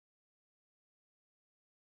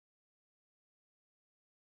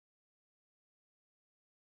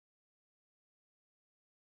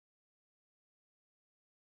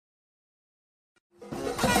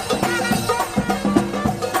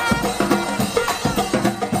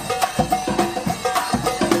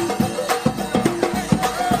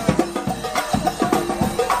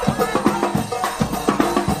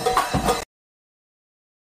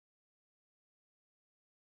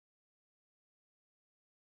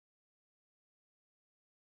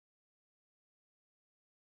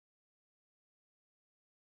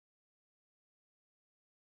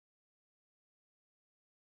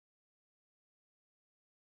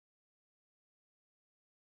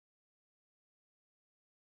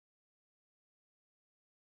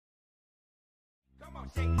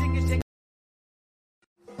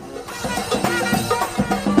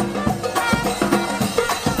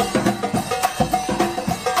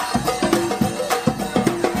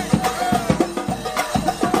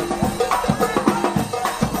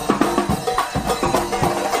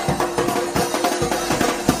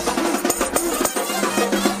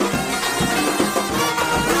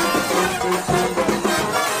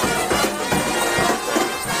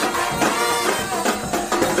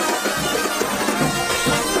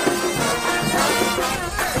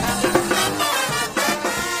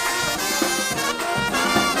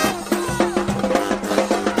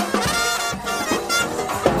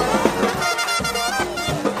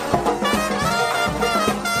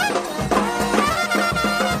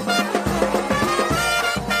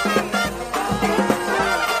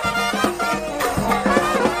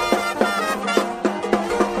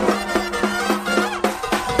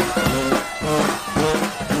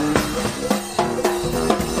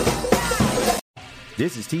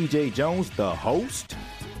This is TJ Jones, the host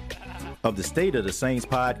of the State of the Saints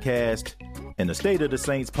podcast. And the State of the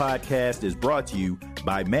Saints podcast is brought to you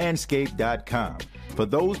by Manscaped.com. For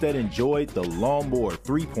those that enjoyed the Lawnmower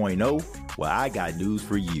 3.0, well, I got news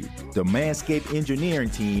for you. The Manscaped engineering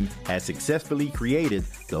team has successfully created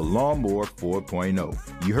the Lawnmower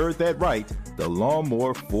 4.0. You heard that right, the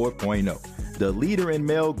Lawnmower 4.0. The leader in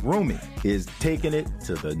male grooming is taking it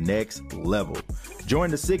to the next level.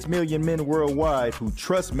 Join the 6 million men worldwide who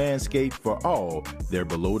trust Manscaped for all their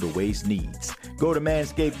below-the-waist needs. Go to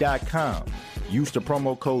manscaped.com. Use the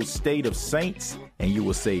promo code STATEOFSAINTS, and you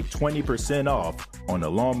will save 20% off on the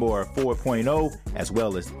Lawnmower 4.0 as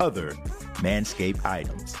well as other Manscaped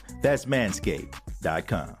items. That's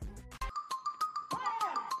manscaped.com.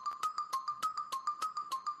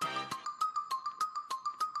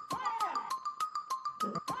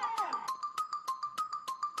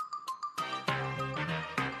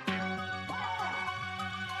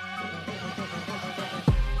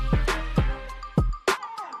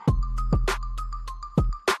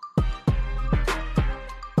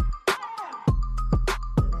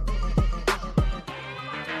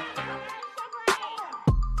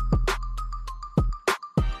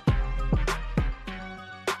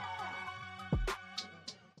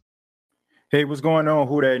 Hey, what's going on,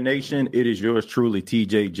 Who Dat Nation? It is yours truly,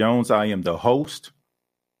 TJ Jones. I am the host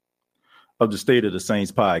of the State of the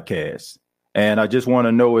Saints podcast. And I just want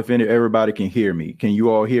to know if everybody can hear me. Can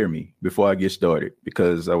you all hear me before I get started?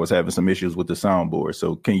 Because I was having some issues with the soundboard.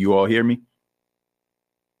 So can you all hear me?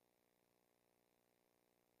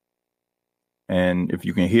 And if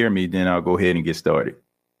you can hear me, then I'll go ahead and get started.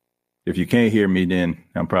 If you can't hear me, then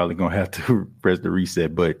I'm probably going to have to press the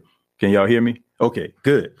reset. But can y'all hear me? Okay,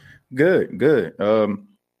 good. Good.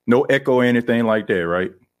 No echo or anything like that,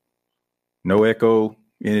 right? No echo,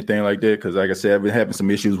 anything like that. Because like I said, I've been having some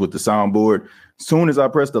issues with the soundboard. As soon as I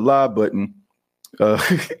pressed the live button,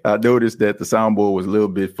 I noticed that the soundboard was a little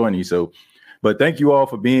bit funny. But thank you all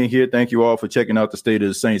for being here. Thank you all for checking out the State of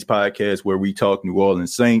the Saints podcast, where we talk New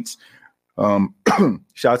Orleans Saints.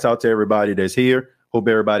 Shouts out to everybody that's here. Hope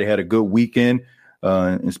everybody had a good weekend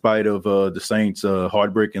in spite of the Saints'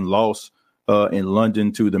 heartbreaking loss in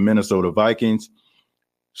London to the Minnesota Vikings.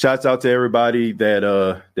 Shouts out to everybody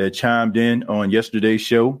that chimed in on yesterday's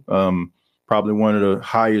show. Probably one of the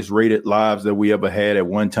highest rated lives that we ever had at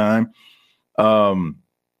one time. As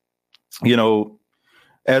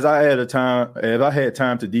I had time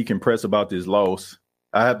to decompress about this loss,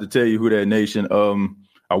 I have to tell you, Who Dat Nation,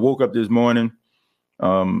 I woke up this morning.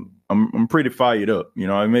 I'm pretty fired up. You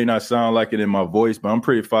know, it may not sound like it in my voice, but I'm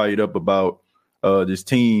pretty fired up about this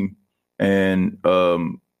team and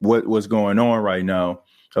what's going on right now,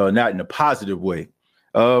 not in a positive way.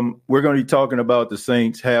 We're going to be talking about the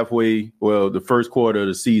Saints the first quarter of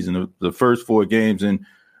the season, the first 4 games, and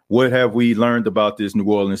what have we learned about this New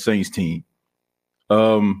Orleans Saints team.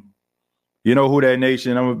 Who Dat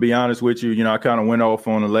Nation, I'm going to be honest with you. I kind of went off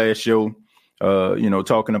on the last show,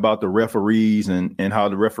 talking about the referees and how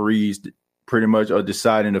the referees pretty much are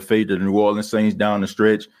deciding the fate of the New Orleans Saints down the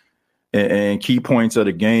stretch and key points of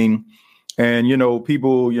the game. And,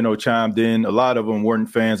 people, chimed in. A lot of them weren't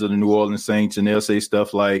fans of the New Orleans Saints, and they'll say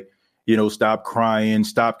stuff like, stop crying,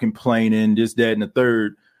 stop complaining, this, that, and the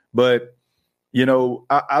third. But,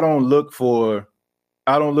 I don't look for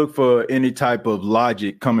any type of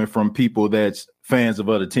logic coming from people that's fans of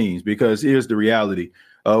other teams, because here's the reality.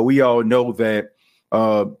 We all know that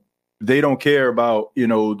they don't care about,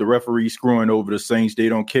 the referee screwing over the Saints. They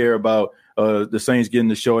don't care about the Saints getting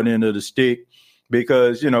the short end of the stick,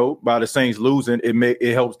 because, by the Saints losing,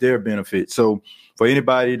 it helps their benefit. So for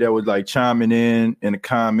anybody that was like chiming in the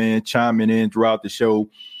comment, chiming in throughout the show,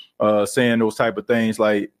 saying those type of things.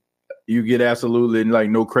 Like, you get absolutely like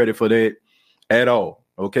no credit for that at all.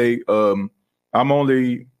 Okay. I'm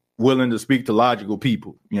only willing to speak to logical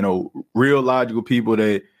people, real logical people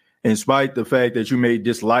that, in spite the fact that you may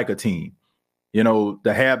dislike a team, to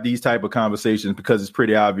have these type of conversations, because it's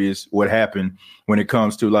pretty obvious what happened when it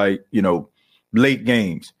comes to late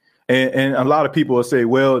games. And a lot of people will say,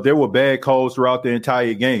 well, there were bad calls throughout the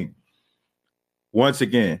entire game. Once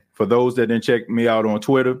again, for those that didn't check me out on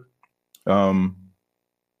Twitter, I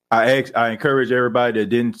encourage everybody that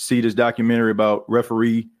didn't see this documentary about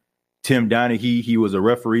referee Tim Donaghy. He was a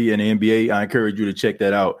referee in the NBA. I encourage you to check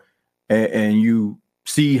that out. And you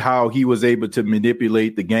see how he was able to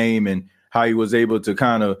manipulate the game and how he was able to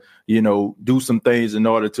kind of, do some things in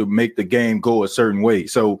order to make the game go a certain way.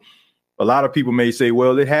 So a lot of people may say,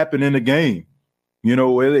 well, it happened in the game.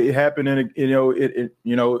 It happened in,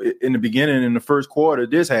 in the beginning, in the first quarter,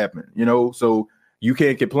 this happened, so you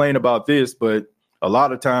can't complain about this. But a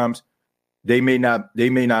lot of times they may not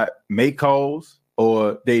make calls,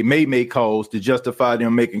 or they may make calls to justify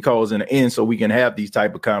them making calls in the end, so we can have these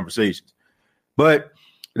type of conversations. But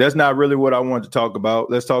that's not really what I wanted to talk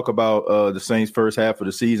about. Let's talk about the Saints' first half of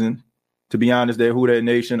the season. To be honest, they're Who Dat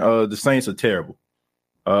Nation. The Saints are terrible.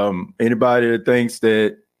 Anybody that thinks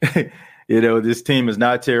that, this team is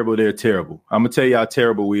not terrible, they're terrible. I'm going to tell you how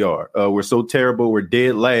terrible we are. We're so terrible, we're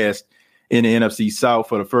dead last in the NFC South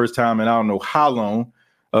for the first time in I don't know how long.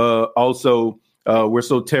 Also, we're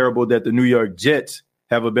so terrible that the New York Jets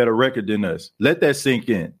have a better record than us. Let that sink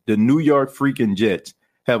in. The New York freaking Jets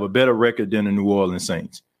have a better record than the New Orleans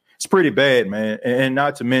Saints. It's pretty bad, man. And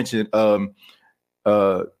not to mention,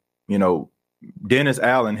 Dennis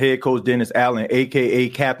Allen, head coach Dennis Allen, a.k.a.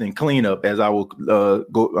 Captain Cleanup, as I will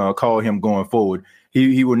call him going forward.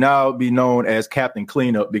 He will now be known as Captain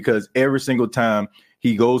Cleanup, because every single time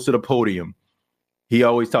he goes to the podium, he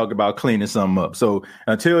always talks about cleaning something up. So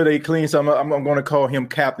until they clean something up, I'm going to call him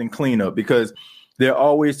Captain Cleanup, because they're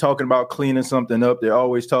always talking about cleaning something up. They're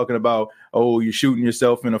always talking about, oh, you're shooting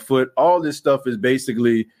yourself in the foot. All this stuff is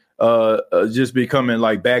basically just becoming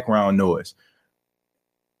like background noise.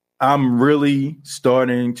 I'm really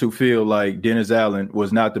starting to feel like Dennis Allen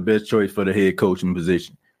was not the best choice for the head coaching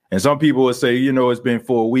position. And some people will say, it's been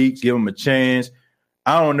 4 weeks, give him a chance.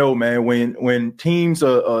 I don't know, man. When teams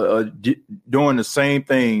are doing the same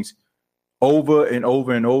things over and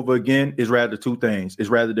over and over again, it's rather two things. It's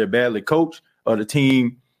rather they're badly coached, or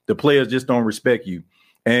the players just don't respect you.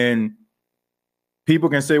 And people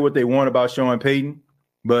can say what they want about Sean Payton,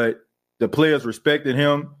 but the players respected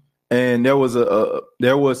him. And there was a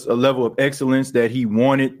level of excellence that he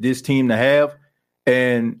wanted this team to have.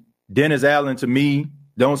 And Dennis Allen, to me,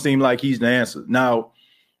 don't seem like he's the answer. Now,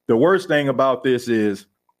 the worst thing about this is,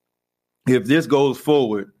 if this goes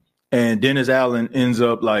forward and Dennis Allen ends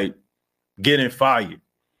up like getting fired,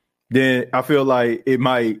 then I feel like it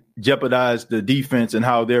might jeopardize the defense and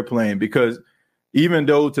how they're playing. Because even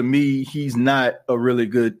though, to me, he's not a really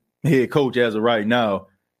good head coach as of right now,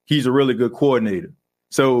 he's a really good coordinator.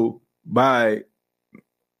 So by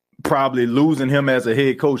probably losing him as a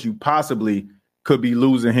head coach, you possibly could be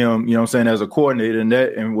losing him, as a coordinator.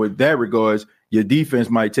 And with that regards, your defense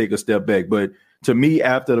might take a step back. But to me,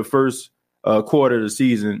 after the first quarter of the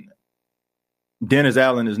season, Dennis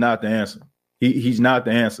Allen is not the answer. He's not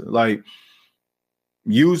the answer. Like,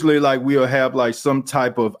 usually, like, we'll have like some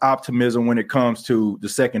type of optimism when it comes to the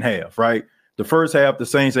second half, right? The first half, the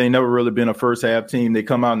Saints ain't never really been a first half team. They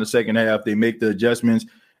come out in the second half, they make the adjustments,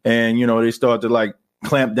 and, they start to like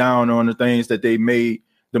clamp down on the things that they made,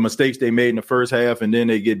 the mistakes they made in the first half, and then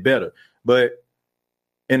they get better. But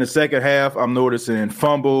in the second half, I'm noticing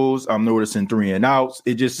fumbles, I'm noticing 3 and outs.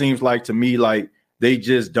 It just seems like, to me, like they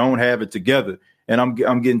just don't have it together. And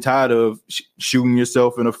I'm getting tired of shooting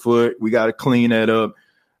yourself in the foot. We got to clean that up.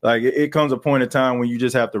 Like, it comes a point in time when you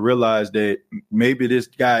just have to realize that maybe this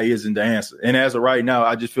guy isn't the answer. And as of right now,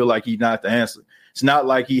 I just feel like he's not the answer. It's not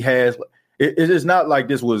like he has – it's not like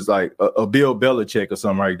this was like a Bill Belichick or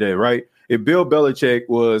something like that, right? If Bill Belichick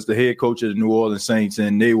was the head coach of the New Orleans Saints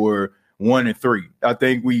and they were 1-3, I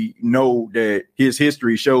think we know that his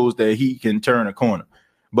history shows that he can turn a corner.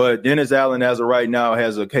 But Dennis Allen, as of right now,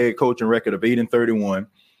 has a head coaching record of 8-31.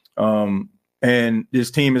 And this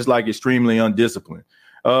team is like extremely undisciplined.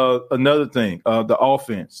 Another thing, the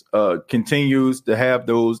offense continues to have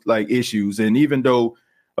those like issues. And even though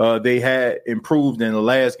they had improved in the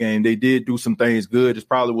last game, they did do some things good. It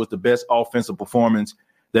probably was the best offensive performance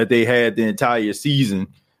that they had the entire season.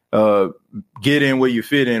 Get in where you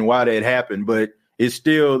fit in, why that happened. But it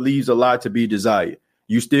still leaves a lot to be desired.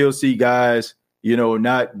 You still see guys,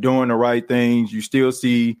 not doing the right things. You still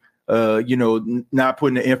see not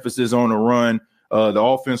putting the emphasis on the run. The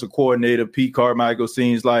offensive coordinator, Pete Carmichael,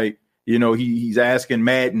 seems like, he's asking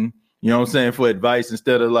Madden, for advice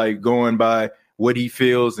instead of like going by what he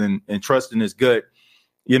feels and trusting his gut.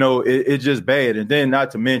 It's just bad. And then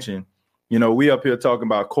not to mention, we up here talking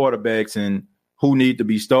about quarterbacks and who need to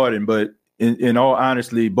be starting. But in all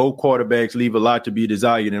honesty, both quarterbacks leave a lot to be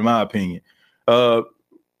desired, in my opinion.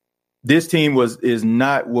 This team is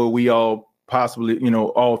not what we all possibly,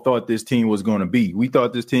 all thought this team was going to be. We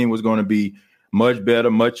thought this team was going to be much better,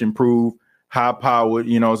 much improved, high powered,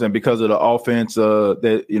 because of the offense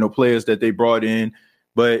that, players that they brought in.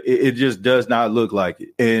 But it just does not look like it.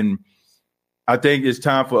 And I think it's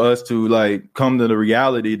time for us to like come to the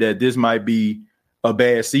reality that this might be a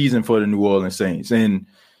bad season for the New Orleans Saints. And,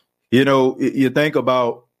 you think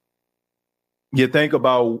about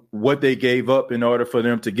what they gave up in order for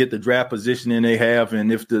them to get the draft positioning they have. And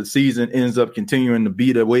if the season ends up continuing to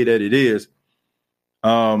be the way that it is,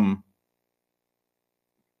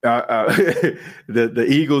 the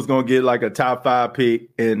Eagles going to get like a top 5 pick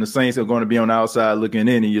and the Saints are going to be on the outside looking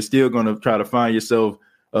in, and you're still going to try to find yourself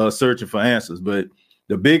searching for answers. But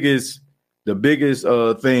the biggest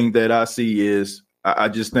thing that I see is I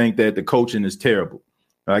just think that the coaching is terrible.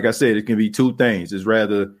 Like I said, it can be two things. It's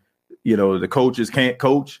rather, the coaches can't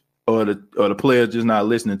coach or the players just not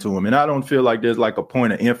listening to them. And I don't feel like there's like a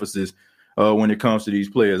point of emphasis when it comes to these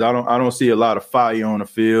players. I don't see a lot of fire on the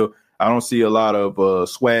field. I don't see a lot of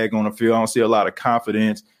swag on the field. I don't see a lot of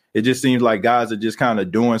confidence. It just seems like guys are just kind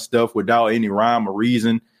of doing stuff without any rhyme or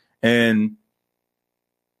reason. And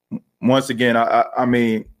once again, I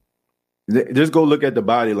mean, just go look at the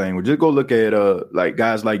body language. Just go look at like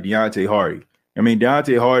guys like Deontay Hardy. I mean,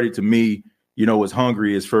 Deontay Hardy to me, was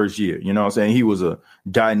hungry his first year. You know what I'm saying? He was a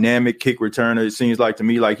dynamic kick returner. It seems like to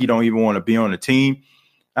me like he don't even want to be on the team.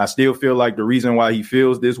 I still feel like the reason why he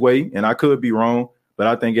feels this way, and I could be wrong, but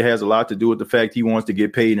I think it has a lot to do with the fact he wants to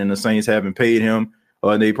get paid and the Saints haven't paid him,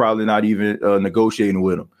 and they probably not even negotiating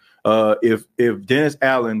with him. If Dennis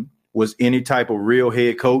Allen was any type of real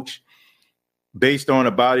head coach, based on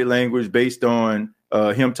the body language, based on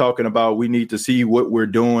him talking about we need to see what we're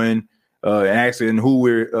doing, asking who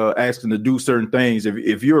we're asking to do certain things.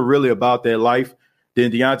 If you're really about that life,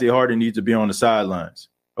 then Deontay Hardy needs to be on the sidelines.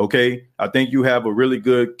 Okay, I think you have a really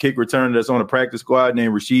good kick returner that's on the practice squad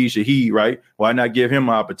named Rashid Shaheed, right? Why not give him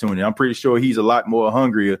an opportunity? I'm pretty sure he's a lot more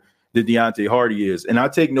hungrier than Deontay Hardy is. And I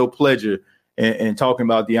take no pleasure in talking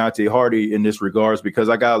about Deontay Hardy in this regards because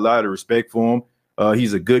I got a lot of respect for him.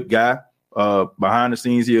 He's a good guy. Behind the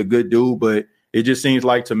scenes, he's a good dude, but it just seems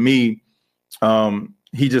like to me,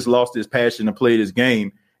 he just lost his passion to play this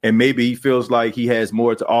game. And maybe he feels like he has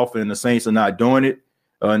more to offer and the Saints are not doing it.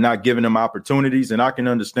 Not giving them opportunities, and I can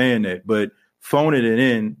understand that. But phoning it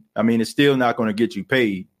in, I mean, it's still not going to get you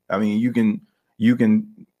paid. I mean, you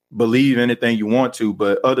can believe anything you want to,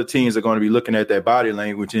 but other teams are going to be looking at that body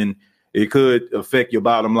language, and it could affect your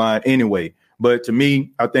bottom line anyway. But to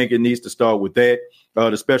me, I think it needs to start with that.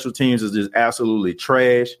 The special teams is just absolutely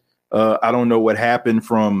trash. I don't know what happened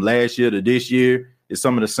from last year to this year. It's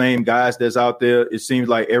some of the same guys that's out there. It seems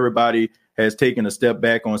like everybody has taken a step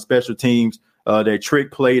back on special teams. Their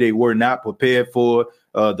trick play they were not prepared for,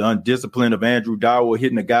 the undiscipline of Andrew Dowell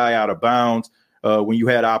hitting a guy out of bounds. When you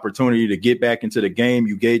had opportunity to get back into the game,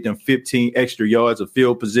 you gave them 15 extra yards of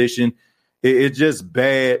field position. It's just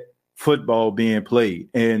bad football being played.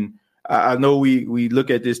 And I know we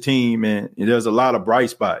look at this team and there's a lot of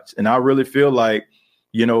bright spots. And I really feel like,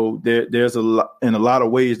 there's a lot, in a lot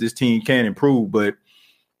of ways this team can improve, but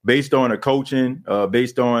based on the coaching,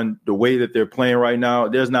 based on the way that they're playing right now,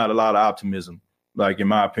 there's not a lot of optimism, like in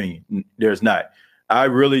my opinion. There's not. I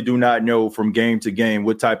really do not know from game to game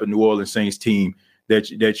what type of New Orleans Saints team that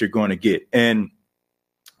you're going to get. And,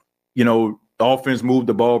 the offense moved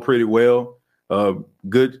the ball pretty well.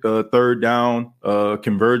 Good third down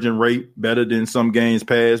conversion rate, better than some games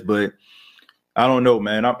past. But I don't know,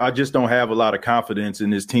 man. I just don't have a lot of confidence in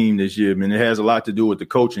this team this year. I mean, it has a lot to do with the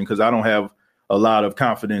coaching because I don't have a lot of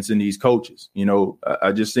confidence in these coaches.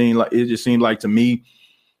 It just seemed like to me,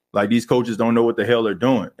 like these coaches don't know what the hell they're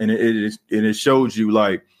doing. And it shows you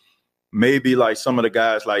like maybe like some of the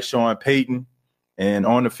guys like Sean Payton and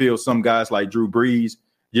on the field, some guys like Drew Brees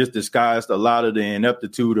just disguised a lot of the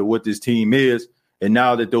ineptitude of what this team is. And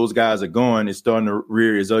now that those guys are gone, it's starting to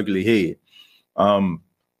rear its ugly head.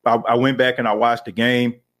 I went back and I watched the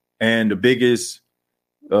game, and the biggest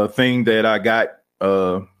thing that I got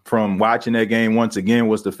from watching that game once again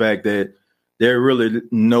was the fact that there really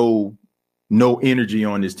no energy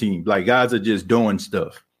on this team. Like guys are just doing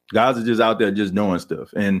stuff. Guys are just out there just doing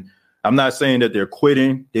stuff. And I'm not saying that they're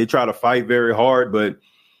quitting. They try to fight very hard, but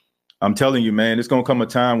I'm telling you, man, it's going to come a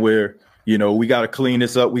time where, you know, we got to clean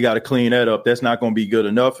this up. We got to clean that up. That's not going to be good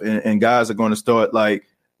enough. And guys are going to start like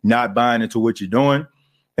not buying into what you're doing.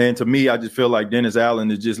 And to me, I just feel like Dennis Allen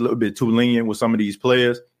is just a little bit too lenient with some of these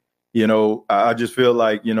players. You know, I just feel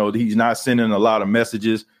like, you know, he's not sending a lot of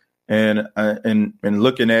messages and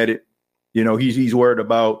looking at it, you know, he's worried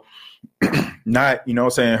about not, you know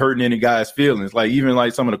what I'm saying, hurting any guy's feelings. Like even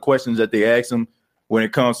like some of the questions that they ask him when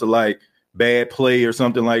it comes to like bad play or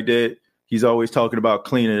something like that, he's always talking about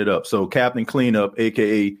cleaning it up. So Captain Cleanup,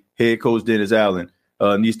 a.k.a. head coach Dennis Allen,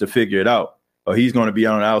 needs to figure it out, or he's going to be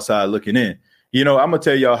on the outside looking in. You know, I'm going to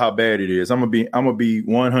tell y'all how bad it is. I'm going to be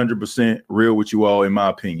 100% real with you all, in my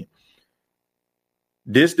opinion.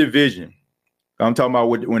 This division, I'm talking about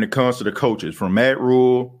when it comes to the coaches, from Matt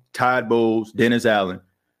Rule, Todd Bowles, Dennis Allen,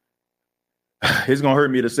 it's going to hurt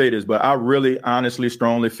me to say this, but I really honestly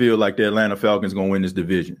strongly feel like the Atlanta Falcons going to win this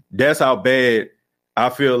division. That's how bad I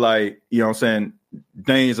feel like, you know what I'm saying,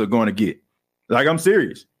 things are going to get. Like, I'm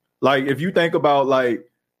serious. Like, if you think about, like,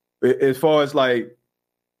 as far as, like,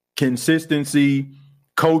 consistency,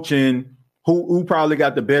 coaching, who probably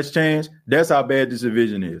got the best chance, that's how bad this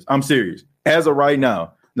division is. I'm serious. As of right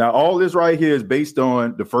now. Now, all this right here is based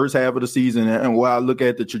on the first half of the season and where I look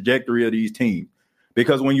at the trajectory of these teams.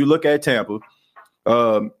 Because when you look at Tampa,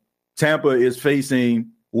 Tampa is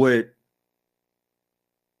facing what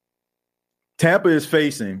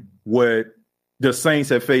the Saints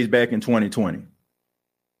have faced back in 2020.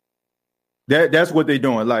 That's what they're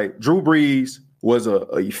doing. Like, Drew Brees was a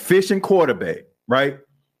efficient quarterback, right?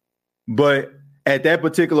 But at that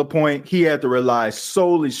particular point, he had to rely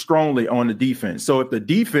strongly on the defense. So if the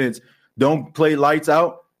defense don't play lights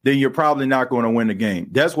out, then you're probably not going to win the game.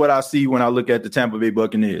 That's what I see when I look at the Tampa Bay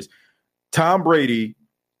Buccaneers. Tom Brady,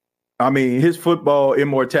 I mean, his football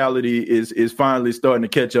immortality is finally starting to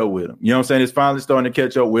catch up with him. You know what I'm saying? It's finally starting to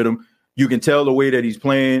catch up with him. You can tell the way that he's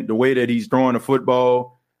playing, the way that he's throwing the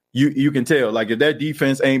football. You can tell. Like, if that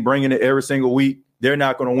defense ain't bringing it every single week, they're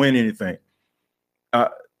not going to win anything.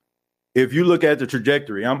 If you look at the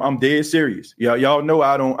trajectory, I'm dead serious. Y'all know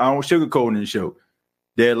I don't sugarcoat in the show.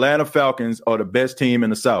 The Atlanta Falcons are the best team in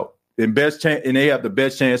the South, and they have the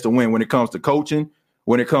best chance to win when it comes to coaching,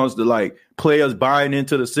 when it comes to like players buying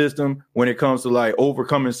into the system, when it comes to like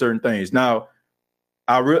overcoming certain things. Now,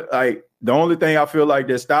 the only thing I feel like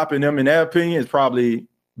that's stopping them, in their opinion, is probably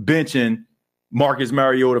benching Marcus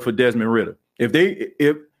Mariota for Desmond Ridder. If they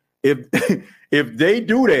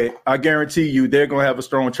do that, I guarantee you they're going to have a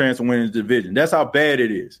strong chance of winning the division. That's how bad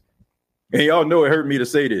it is. And y'all know it hurt me to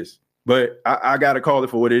say this, but I got to call it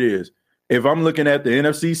for what it is. If I'm looking at the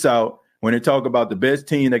NFC South, when they talk about the best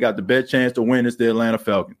team that got the best chance to win, it's the Atlanta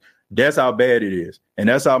Falcons. That's how bad it is. And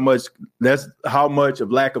that's how much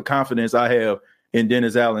of lack of confidence I have in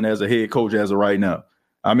Dennis Allen as a head coach as of right now.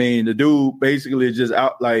 I mean, the dude basically is just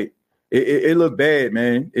out like it looked bad,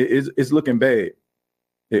 man. It's looking bad.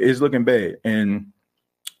 It's looking bad. And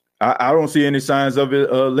I don't see any signs of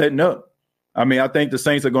it letting up. I mean, I think the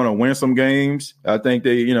Saints are going to win some games. I think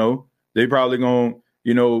they probably going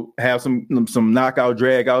to, have some knockout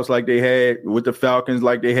dragouts like they had with the Falcons,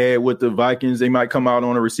 like they had with the Vikings. They might come out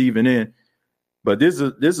on a receiving end. But this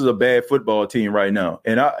is a bad football team right now.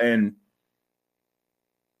 And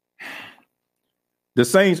the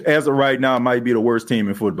Saints, as of right now, might be the worst team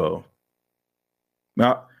in football.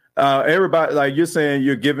 Now, everybody, like, you're saying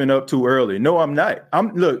you're giving up too early. No, I'm not.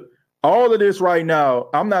 Look, all of this right now,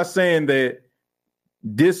 I'm not saying that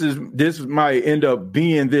this might end up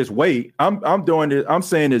being this way. I'm doing this. I'm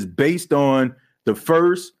saying it's based on the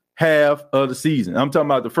first half of the season. I'm talking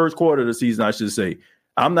about the first quarter of the season, I should say.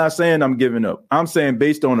 I'm not saying I'm giving up. I'm saying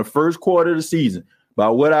based on the first quarter of the season, by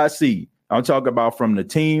what I see. I'm talking about from the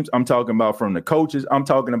teams. I'm talking about from the coaches. I'm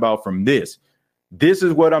talking about from this. This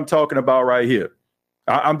is what I'm talking about right here.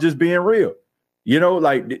 I'm just being real.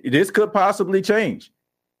 Like, this could possibly change.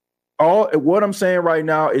 All what I'm saying right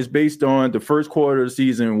now is based on the first quarter of the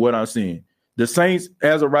season and what I'm seeing. The Saints,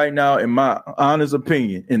 as of right now, in my honest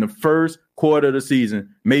opinion, in the first quarter of the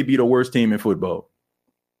season, may be the worst team in football.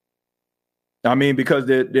 I mean, because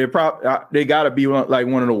they got to be like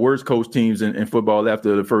one of the worst coach teams in football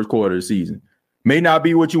after the first quarter of the season. May not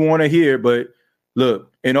be what you want to hear, but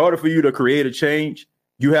look, in order for you to create a change,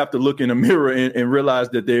 you have to look in the mirror and realize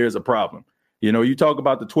that there is a problem. You talk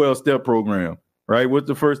about the 12-step program, right? What's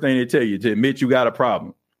the first thing they tell you? To admit you got a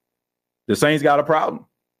problem. The Saints got a problem.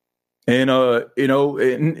 And,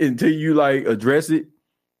 until you like address it,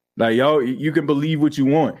 like, y'all, you can believe what you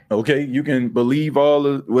want. Okay. You can believe all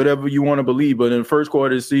of whatever you want to believe. But in the first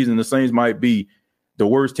quarter of the season, the Saints might be the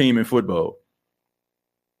worst team in football.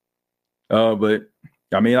 But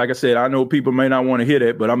I mean, like I said, I know people may not want to hear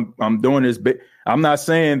that, but I'm doing this. I'm not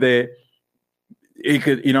saying that it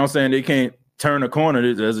could, you know what I'm saying, they can't turn a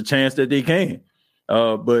corner. There's a chance that they can.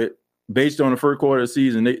 But based on the first quarter of the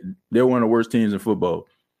season, they're one of the worst teams in football.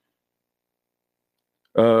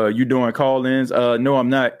 You doing call-ins? No, I'm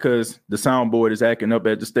not, because the soundboard is acting up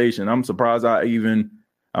at the station. I'm surprised I'm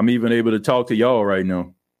even able to talk to y'all right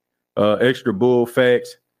now. Extra bull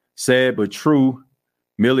facts, sad but true.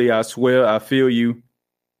 Millie, I swear, I feel you.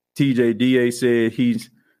 TJDA said he's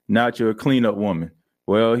not your cleanup woman.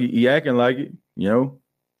 Well, he acting like it, you know.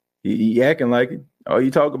 He acting like it. All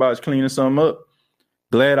you talk about is cleaning something up.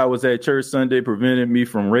 Glad I was at church Sunday, prevented me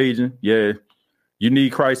from raging. Yeah, you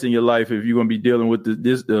need Christ in your life if you're going to be dealing with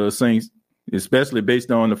this Saints, especially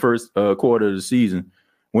based on the first quarter of the season.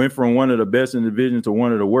 Went from one of the best in the division to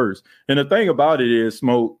one of the worst. And the thing about it is,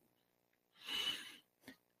 Smoke,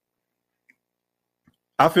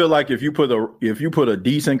 I feel like if you put a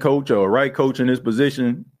decent coach or a right coach in this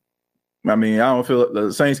position, I mean, I don't feel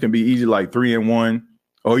the Saints can be easy like 3-1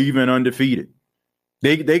 or even undefeated.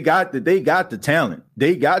 They got the talent.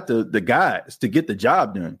 They got the guys to get the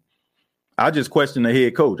job done. I just question the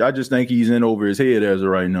head coach. I just think he's in over his head as of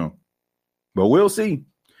right now. But we'll see.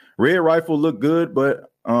 Red Rifle looked good,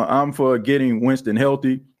 but I'm for getting Winston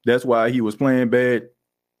healthy. That's why he was playing bad.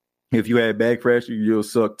 If you had back pressure, you'll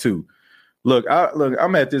suck too. Look,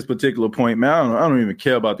 I'm at this particular point, man. I don't even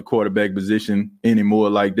care about the quarterback position anymore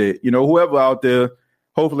like that. You know, whoever out there,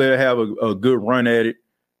 hopefully they'll have a good run at it.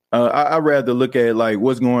 I'd rather look at like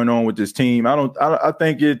what's going on with this team. I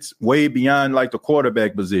think it's way beyond like the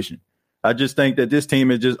quarterback position. I just think that this team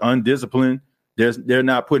is just undisciplined. They're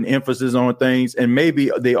not putting emphasis on things, and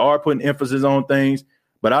maybe they are putting emphasis on things,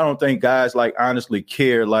 but I don't think guys like honestly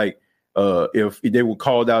care like if they were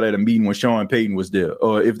called out at a meeting when Sean Payton was there,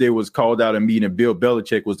 or if they was called out at a meeting and Bill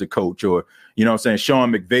Belichick was the coach, or, you know what I'm saying,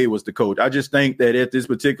 Sean McVay was the coach. I just think that at this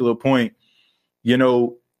particular point, you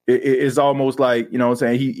know, it's almost like, you know what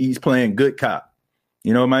I'm saying, he's playing good cop.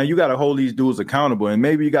 You know, man, you got to hold these dudes accountable, and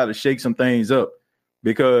maybe you got to shake some things up,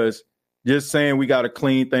 because just saying we got to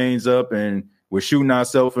clean things up and we're shooting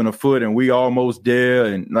ourselves in the foot and we almost there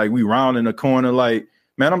and like we rounding the corner, like,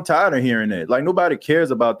 man, I'm tired of hearing that. Like, nobody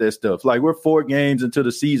cares about that stuff. Like, we're 4 games into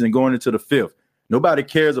the season, going into the 5th. Nobody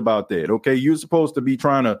cares about that, okay? You're supposed to be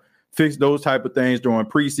trying to fix those type of things during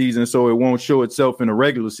preseason so it won't show itself in the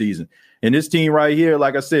regular season. And this team right here,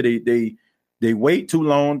 like I said, they wait too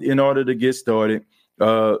long in order to get started.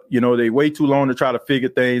 You know, they wait too long to try to figure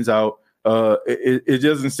things out. It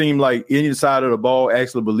doesn't seem like any side of the ball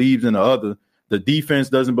actually believes in the other. The defense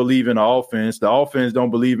doesn't believe in the offense. The offense don't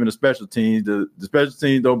believe in the special teams. The special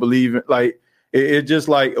teams don't believe in, like, it's just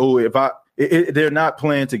like, oh, they're not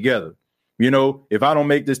playing together. You know, if I don't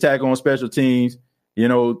make this tackle on special teams, you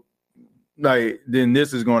know, like, then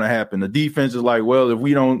this is going to happen. The defense is like, well, if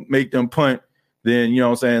we don't make them punt, then, you know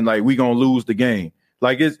what I'm saying, like, we're going to lose the game.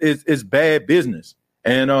 Like, it's bad business.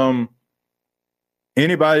 And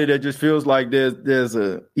anybody that just feels like there's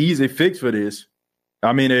a easy fix for this,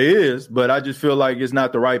 I mean, there is, but I just feel like it's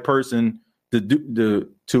not the right person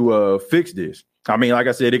to fix this. I mean, like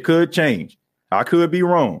I said, it could change. I could be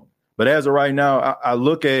wrong. But as of right now, I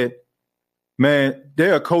look at, man,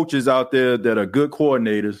 there are coaches out there that are good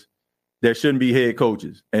coordinators that shouldn't be head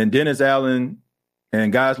coaches. And Dennis Allen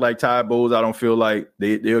and guys like Ty Bowles, I don't feel like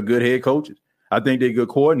they're good head coaches. I think they're good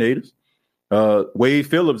coordinators. Wade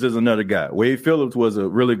Phillips is another guy. Wade Phillips was a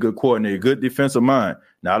really good coordinator, good defensive mind,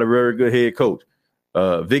 not a very good head coach.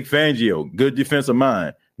 Vic Fangio, good defensive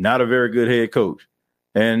mind, not a very good head coach.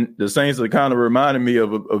 And the Saints are kind of reminding me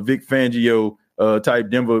of a Vic Fangio type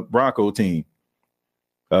Denver Bronco team.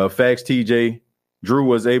 Facts, TJ. Drew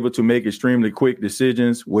was able to make extremely quick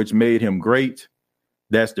decisions, which made him great.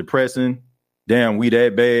 That's depressing. Damn, we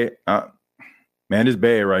that bad? Man, it's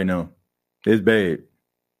bad right now. It's bad.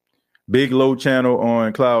 Big Low channel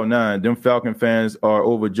on Cloud9. Them Falcon fans are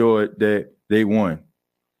overjoyed that they won.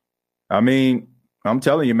 I mean, I'm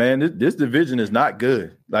telling you, man, this division is not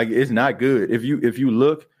good. Like, it's not good. If you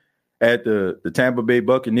look at the Tampa Bay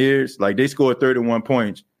Buccaneers, like, they scored 31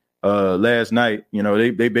 points last night. You know,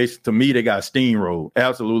 they basically, to me, they got steamrolled,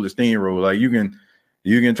 absolutely steamrolled. Like,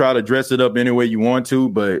 you can try to dress it up any way you want to,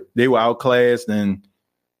 but they were outclassed, and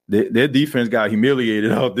their defense got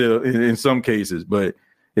humiliated out there in some cases. But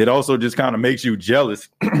it also just kind of makes you jealous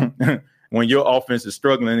when your offense is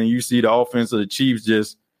struggling and you see the offense of the Chiefs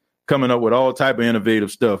just coming up with all type of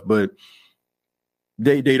innovative stuff. But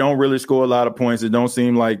they don't really score a lot of points. It don't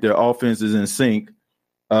seem like their offense is in sync.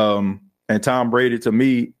 And Tom Brady, to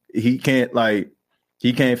me, he can't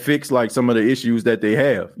fix like some of the issues that they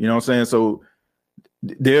have. You know what I'm saying? So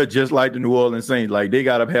they're just like the New Orleans Saints. Like, they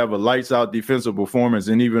got to have a lights out defensive performance,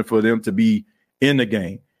 and even for them to be in the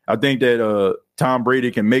game. I think that Tom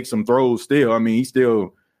Brady can make some throws still. I mean, he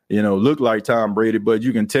still, look like Tom Brady, but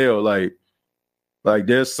you can tell like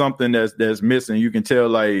there's something that's missing. You can tell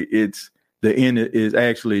like it's the end is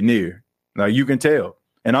actually near. Like, you can tell.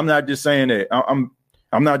 And I'm not just saying that.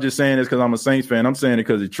 I'm not just saying this because I'm a Saints fan. I'm saying it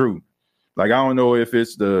because it's true. Like, I don't know if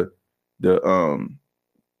it's the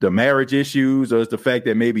marriage issues, or it's the fact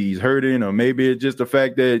that maybe he's hurting, or maybe it's just the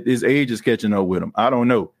fact that his age is catching up with him. I don't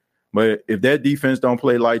know. But if that defense don't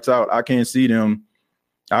play lights out, I can't see them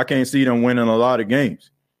winning a lot of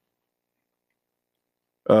games.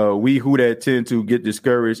 We who that tend to get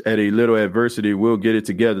discouraged at a little adversity will get it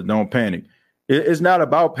together. Don't panic. It's not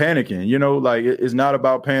about panicking, it's not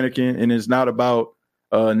about panicking, and it's not about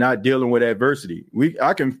not dealing with adversity.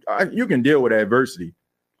 You can deal with adversity,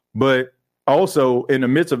 but also in the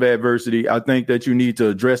midst of adversity, I think that you need to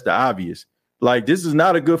address the obvious. Like, this is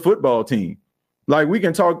not a good football team. Like, we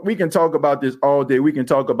can talk about this all day. We can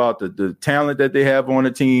talk about the talent that they have on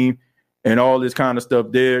the team and all this kind of stuff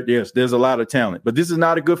there. Yes, there's a lot of talent, but this is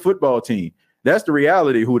not a good football team. That's the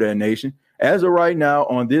reality, Who Dat Nation. As of right now,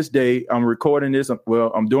 on this day, I'm recording this.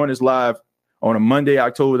 Well, I'm doing this live on a Monday,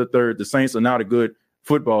 October the 3rd. The Saints are not a good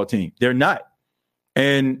football team. They're not.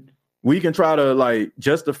 And we can try to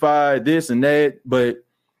justify this and that, but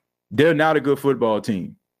they're not a good football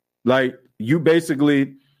team. Like,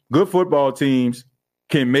 good football teams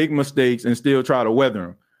can make mistakes and still try to weather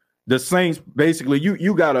them. The Saints, basically,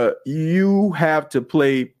 you have to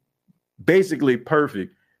play basically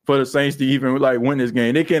perfect for the Saints to even win this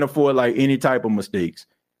game. They can't afford any type of mistakes.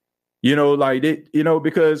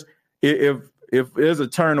 Because if there's a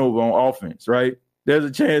turnover on offense, right? There's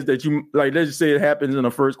a chance that let's just say it happens in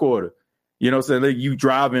the first quarter. You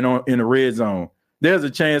driving in the red zone. There's a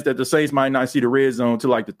chance that the Saints might not see the red zone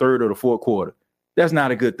till the third or the fourth quarter. That's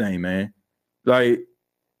not a good thing, man.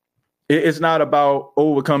 It's not about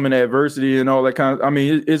overcoming adversity and all that kind of. I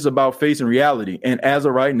mean, it's about facing reality. And as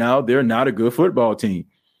of right now, they're not a good football team.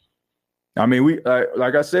 I mean, we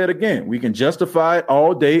like I said again, we can justify it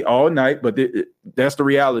all day, all night, but that's the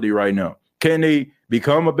reality right now. Can they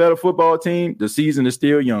become a better football team? The season is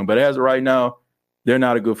still young, but as of right now, they're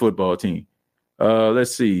not a good football team.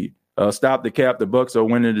 Let's see. Stop the cap. The Bucs are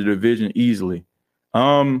winning the division easily.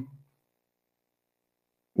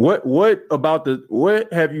 What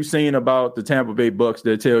have you seen about the Tampa Bay Bucs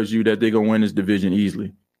that tells you that they're gonna win this division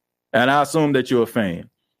easily? And I assume that you're a fan,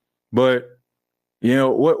 but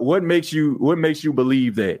what makes you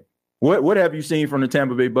believe that? What have you seen from the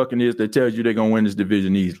Tampa Bay Buccaneers that tells you they're gonna win this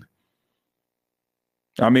division easily?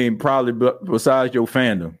 I mean, probably besides your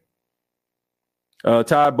fandom.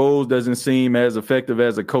 Todd Bowles doesn't seem as effective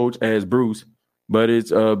as a coach as Bruce, but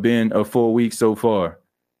it's been a 4 weeks so far.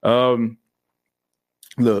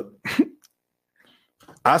 Look,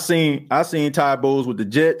 I seen Todd Bowles with the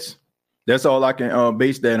Jets. That's all I can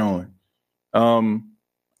base that on.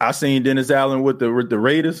 I seen Dennis Allen with the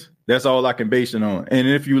Raiders. That's all I can base it on. And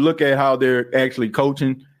if you look at how they're actually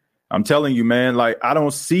coaching, I'm telling you, man, I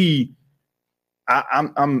don't see.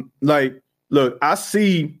 Look, I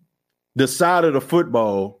see the side of the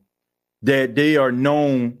football that they are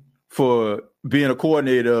known for being a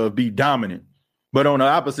coordinator of be dominant. But on the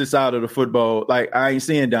opposite side of the football, I ain't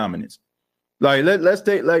seeing dominance. Let's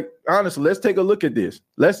take a look at this.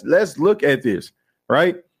 Let's look at this,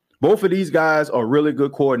 right? Both of these guys are really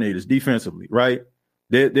good coordinators defensively, right?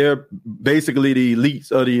 They're basically the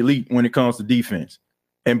elites of the elite when it comes to defense.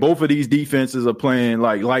 And both of these defenses are playing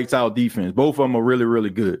lights out defense. Both of them are really,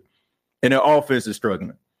 really good. And their offense is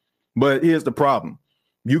struggling. But here's the problem.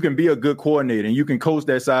 You can be a good coordinator and you can coach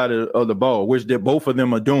that side of the ball, which both of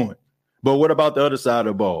them are doing. But what about the other side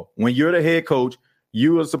of the ball? When you're the head coach,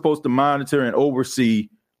 you are supposed to monitor and oversee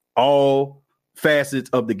all facets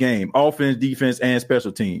of the game, offense, defense, and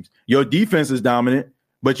special teams. Your defense is dominant,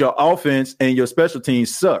 but your offense and your special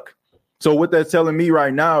teams suck. So what that's telling me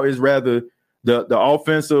right now is rather the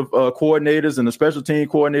offensive coordinators and the special team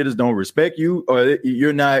coordinators don't respect you, or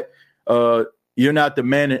you're not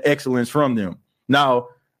demanding excellence from them. Now,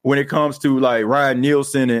 when it comes to Ryan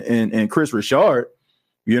Nielsen and Chris Richard,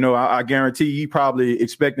 I guarantee he probably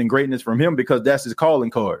expecting greatness from him because that's his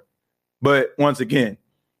calling card. But once again,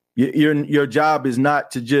 your job is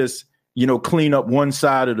not to just, clean up one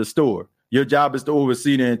side of the store. Your job is to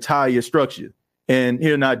oversee the entire structure. And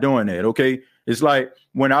you're not doing that, okay? It's like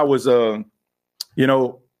when I was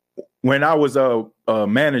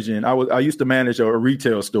managing, I used to manage a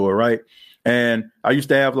retail store, right? And I used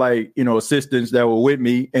to have assistants that were with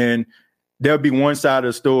me, and there'll be one side of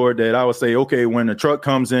the store that I would say, okay, when the truck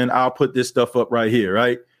comes in, I'll put this stuff up right here,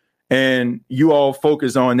 right? And you all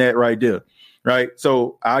focus on that right there, right?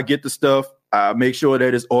 So I get the stuff. I make sure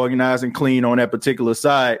that it's organized and clean on that particular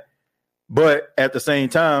side. But at the same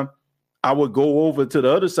time, I would go over to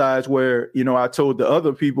the other sides where, I told the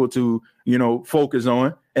other people to, focus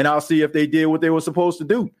on, and I'll see if they did what they were supposed to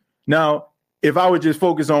do. Now, if I would just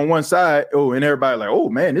focus on one side, and everybody like, oh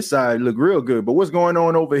man, this side look real good, but what's going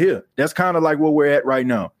on over here? That's kind of like where we're at right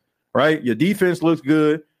now, right? Your defense looks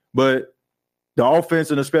good, but the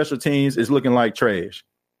offense and the special teams is looking like trash.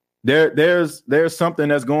 There's something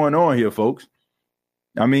that's going on here, folks.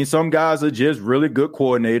 I mean, some guys are just really good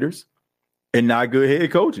coordinators and not good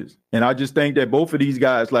head coaches. And I just think that both of these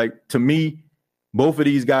guys, like, to me, both of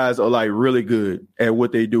these guys are like really good at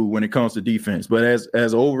what they do when it comes to defense. But as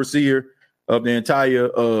an overseer of the entire,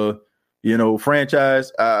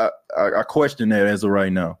 franchise, I question that as of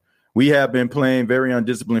right now. We have been playing very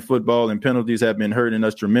undisciplined football, and penalties have been hurting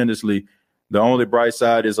us tremendously. The only bright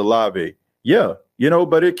side is Olave. Yeah,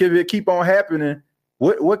 but it keep on happening.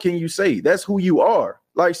 What can you say? That's who you are.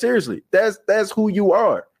 Like, seriously, that's who you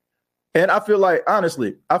are. And I feel like,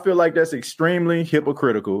 honestly, that's extremely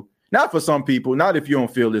hypocritical. Not for some people, not if you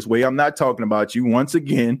don't feel this way. I'm not talking about you. Once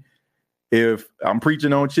again, if I'm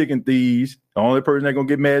preaching on chicken thieves, the only person that's going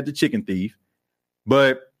to get mad is the chicken thief.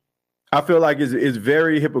 But I feel like it's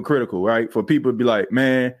very hypocritical, right? For people to be like,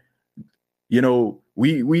 man,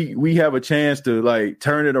 we have a chance to like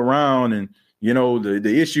turn it around, and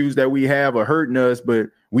the issues that we have are hurting us, but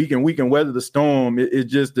we can weather the storm. It's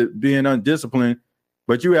just being undisciplined.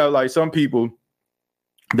 But you have like some people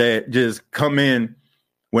that just come in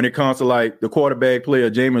when it comes to like the quarterback player,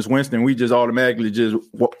 Jameis Winston. We just automatically just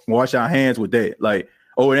wash our hands with that. Like,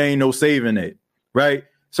 oh, it ain't no saving that, right?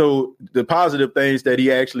 So the positive things that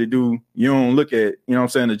he actually do, you don't look at,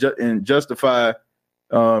 and justify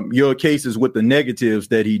your cases with the negatives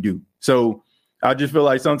that he do. So I just feel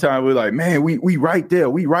like sometimes we're like, man, we right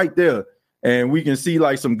there. And we can see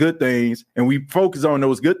like some good things, and we focus on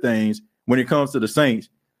those good things when it comes to the Saints.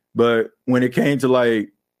 But when it came to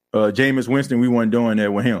like Jameis Winston, we weren't doing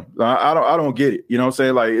that with him. I don't get it. You know what I'm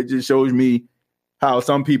saying? Like, it just shows me how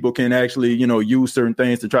some people can actually, use certain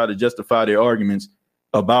things to try to justify their arguments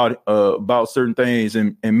about certain things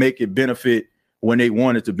and make it benefit when they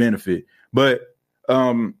want it to benefit. But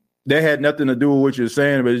that had nothing to do with what you're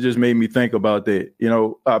saying, but it just made me think about that.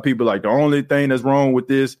 People like, the only thing that's wrong with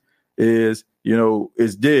this is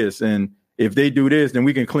this. And if they do this, then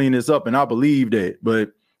we can clean this up. And I believe that.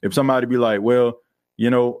 But if somebody be like, well,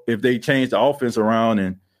 if they change the offense around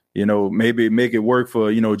and, maybe make it work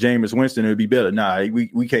for, Jameis Winston, it'd be better. Nah,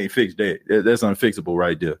 we can't fix that. That's unfixable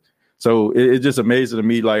right there. So it's just amazing to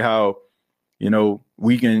me, like how,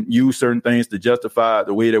 we can use certain things to justify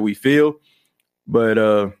the way that we feel. But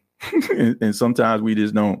and sometimes we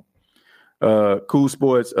just don't. Cool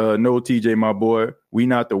Sports, no, TJ, my boy, we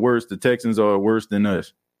not the worst. The Texans are worse than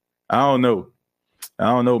us. I don't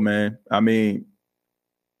know, man. I mean,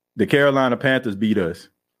 the Carolina Panthers beat us.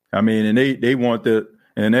 I mean, and they want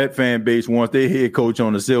and that fan base wants their head coach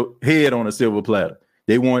on the head on a silver platter.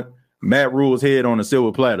 They want Matt Rule's head on a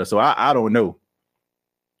silver platter. So I don't know.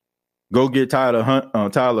 Go get Tyler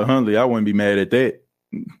Huntley. I wouldn't be mad at that.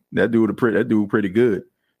 That dude pretty good.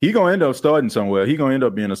 He gonna end up starting somewhere. He gonna end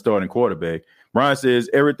up being a starting quarterback. Brian says,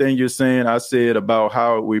 everything you're saying, I said about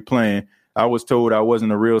how we're playing. I was told I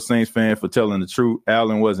wasn't a real Saints fan for telling the truth.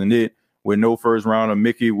 Allen wasn't it. With no first rounder,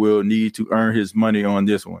 Mickey will need to earn his money on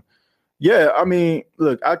this one. Yeah, I mean,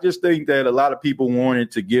 look, I just think that a lot of people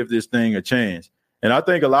wanted to give this thing a chance. And I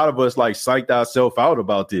think a lot of us like psyched ourselves out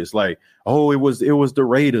about this. Like, oh, it was the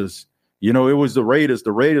Raiders. It was the Raiders.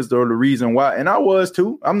 The Raiders are the reason why. And I was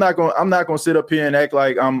too. I'm not gonna sit up here and act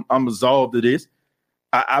like I'm absolved of this.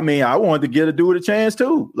 I mean, I wanted to get a dude a chance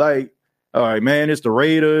too. Like, all right, man, it's the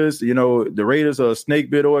Raiders. The Raiders are a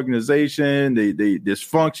snake bit organization. They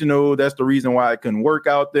dysfunctional. That's the reason why I couldn't work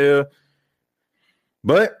out there.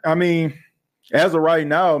 But I mean, as of right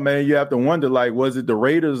now, man, you have to wonder, like, was it the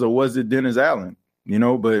Raiders or was it Dennis Allen?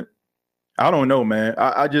 But I don't know, man.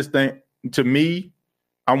 I just think, to me,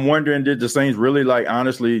 I'm wondering, did the Saints really, like,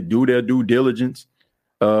 honestly do their due diligence?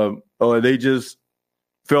 Or they just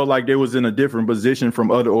felt like they was in a different position from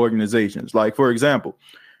other organizations? Like, for example,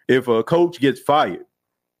 if a coach gets fired,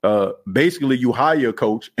 basically you hire a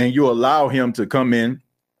coach and you allow him to come in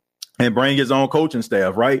and bring his own coaching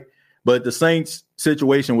staff, right? But the Saints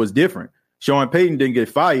situation was different. Sean Payton didn't get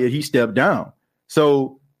fired. He stepped down.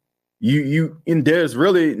 So and there's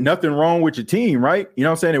really nothing wrong with your team, right? You know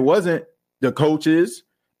what I'm saying? It wasn't the coaches.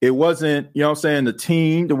 It wasn't, you know what I'm saying, the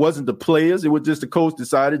team. It wasn't the players. It was just the coach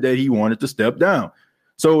decided that he wanted to step down.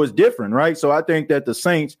 So it was different, right? So I think that the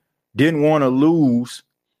Saints didn't want to lose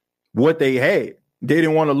what they had. They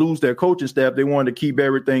didn't want to lose their coaching staff. They wanted to keep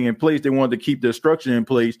everything in place. They wanted to keep their structure in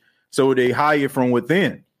place. So they hired from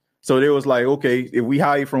within. So they was like, okay, if we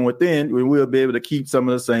hire from within, we'll be able to keep some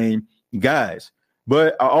of the same guys.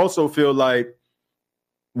 But I also feel like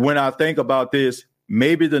when I think about this,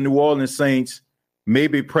 maybe the New Orleans Saints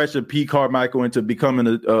maybe pressured Pete Carmichael into becoming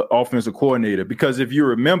an offensive coordinator. Because if you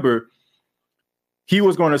remember, he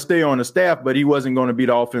was going to stay on the staff, but he wasn't going to be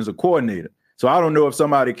the offensive coordinator. So I don't know if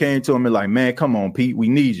somebody came to him and like, man, come on, Pete, we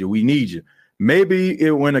need you. We need you.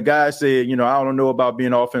 Maybe when a guy said, you know, I don't know about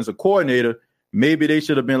being an offensive coordinator, maybe they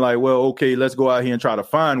should have been like, well, okay, let's go out here and try to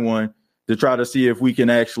find one to try to see if we can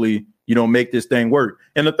actually, you know, make this thing work.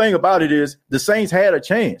 And the thing about it is the Saints had a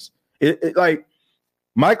chance. Like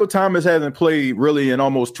Michael Thomas hasn't played really in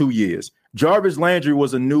almost 2 years. Jarvis Landry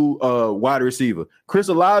was a new wide receiver. Chris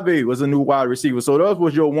Olave was a new wide receiver. So those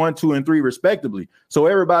was your 1, 2, and 3 respectively. So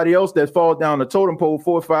everybody else that fall down the totem pole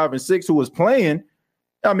 4, 5, and 6 who was playing,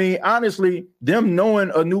 I mean, honestly, them knowing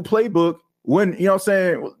a new playbook when, you know what I'm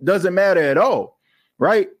saying, doesn't matter at all,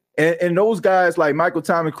 right? And those guys like Michael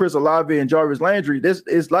Thomas, Chris Olave, and Jarvis Landry, this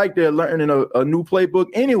is like they're learning a new playbook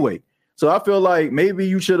anyway. So I feel like maybe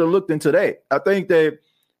you should have looked into that. I think that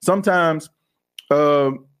sometimes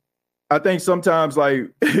like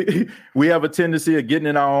we have a tendency of getting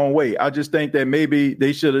in our own way. I just think that maybe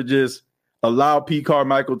they should have just allowed Pete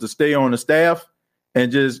Carmichael to stay on the staff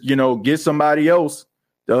and just, you know, get somebody else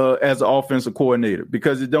as an offensive coordinator,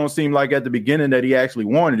 because it don't seem like at the beginning that he actually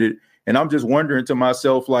wanted it. And I'm just wondering to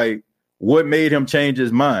myself, like, what made him change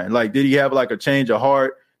his mind? Like, did he have like a change of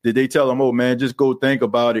heart? Did they tell him, oh, man, just go think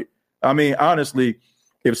about it? I mean, honestly,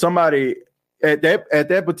 if somebody at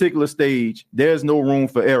that particular stage, there's no room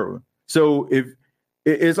for error. So if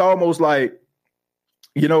it's almost like,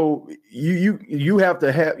 you know, you got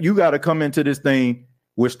to come into this thing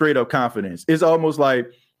with straight up confidence. It's almost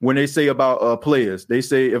like when they say about players, they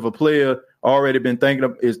say if a player already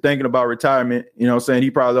is thinking about retirement, you know what I'm saying, he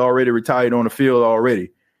probably already retired on the field already.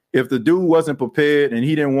 If the dude wasn't prepared and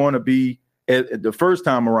he didn't want to be at the first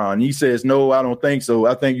time around, and he says, no, I don't think so.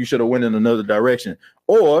 I think you should have went in another direction.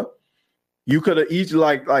 Or you could have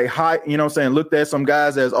easily you know what I'm saying, looked at some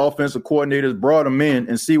guys as offensive coordinators, brought them in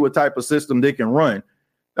and see what type of system they can run.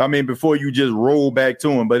 I mean, before you just roll back to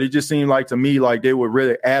him. But it just seemed like to me like they were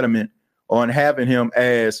really adamant on having him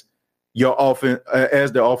as the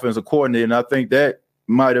offensive coordinator. And I think that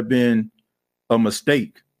might have been a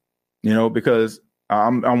mistake, you know, because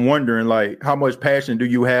I'm wondering, like, how much passion do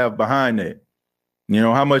you have behind that? You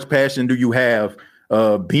know, how much passion do you have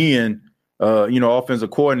being offensive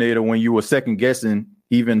coordinator when you were second guessing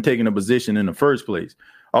even taking a position in the first place?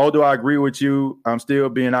 Although I agree with you, I'm still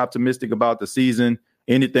being optimistic about the season.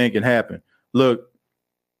 Anything can happen. Look,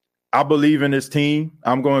 I believe in this team.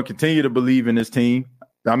 I'm going to continue to believe in this team.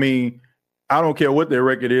 I mean, I don't care what their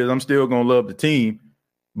record is. I'm still going to love the team,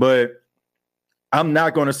 but I'm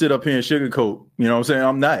not going to sit up here and sugarcoat. You know what I'm saying?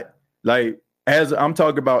 I'm not. Like, as I'm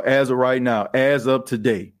talking about as of right now, as of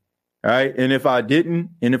today. All right. And if I didn't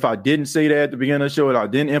say that at the beginning of the show and I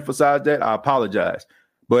didn't emphasize that, I apologize.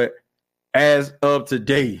 But as of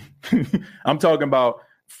today, I'm talking about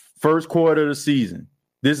first quarter of the season.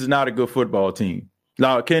 This is not a good football team.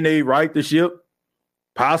 Now, can they right the ship?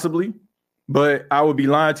 Possibly. But I would be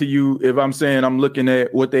lying to you if I'm saying I'm looking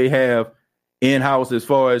at what they have in-house as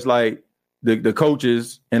far as like the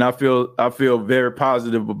coaches, and I feel very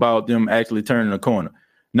positive about them actually turning the corner.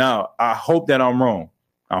 Now, I hope that I'm wrong.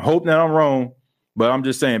 But I'm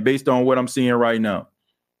just saying based on what I'm seeing right now.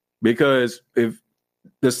 Because if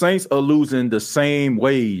the Saints are losing the same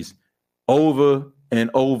ways over and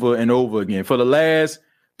over and over again, for the last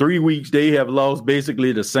 3 weeks, they have lost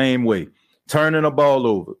basically the same way, turning the ball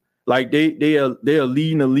over. Like they are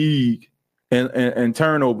leading the league in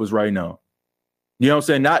turnovers right now. You know what I'm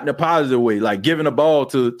saying? Not in a positive way, like giving the ball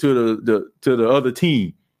to the other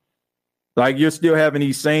team. Like you're still having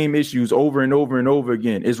these same issues over and over and over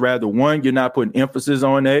again. It's rather one, you're not putting emphasis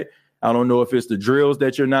on that. I don't know if it's the drills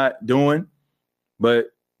that you're not doing,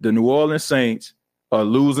 but the New Orleans Saints are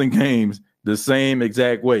losing games the same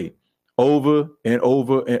exact way, over and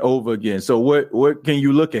over and over again. So what can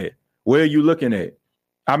you look at? Where are you looking at?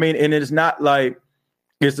 I mean, and it's not like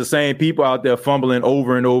it's the same people out there fumbling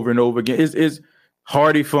over and over and over again. It's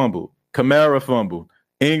Hardy fumble, Kamara fumble,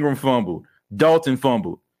 Ingram fumble, Dalton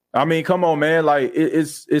fumble. I mean, come on, man. Like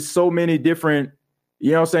it's so many different,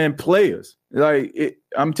 you know what I'm saying, players. Like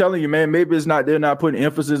I'm telling you, man, maybe they're not putting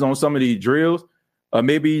emphasis on some of these drills, or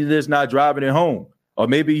maybe they're just not driving it home, Or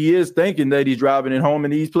maybe he is thinking that he's driving it home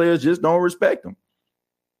and these players just don't respect him.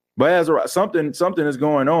 But something is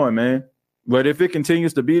going on, man. But if it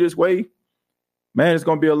continues to be this way, man, it's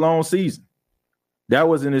going to be a long season. That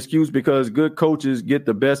was an excuse because good coaches get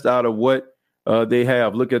the best out of what they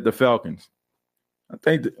have. Look at the Falcons. I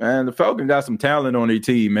think, the Falcons got some talent on their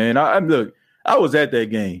team, man. Look, I was at that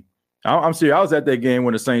game. I'm serious. I was at that game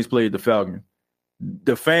when the Saints played the Falcons.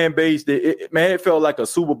 The fan base, it felt like a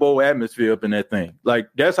Super Bowl atmosphere up in that thing. Like,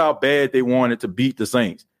 that's how bad they wanted to beat the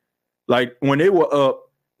Saints. Like, when they were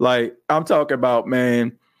up, like, I'm talking about,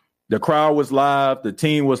 man, the crowd was live. The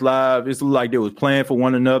team was live. It's like they was playing for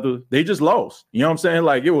one another. They just lost. You know what I'm saying?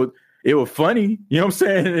 Like, it was funny. You know what I'm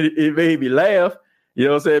saying? It made me laugh. You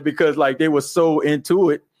know what I'm saying? Because, like, they were so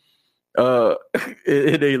into it.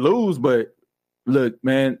 They lose, but look,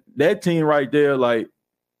 man, that team right there, like,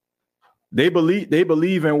 they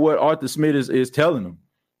believe in what Arthur Smith is telling them.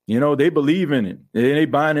 You know, they believe in it. And they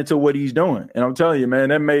buying into what he's doing. And I'm telling you, man,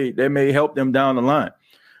 that may help them down the line.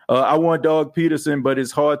 I want Doug Peterson, but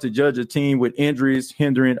it's hard to judge a team with injuries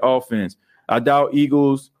hindering offense. I doubt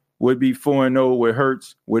Eagles would be 4-0 with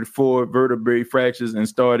Hurts with 4 vertebrae fractures and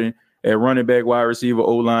starting at running back, wide receiver,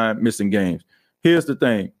 O-line, missing games. Here's the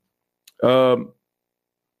thing. I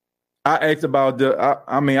asked about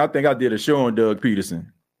I think I did a show on Doug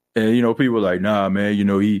Peterson. And, you know, people were like, nah, man, you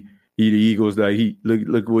know, he the Eagles, like, he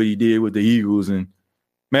look what he did with the Eagles. And,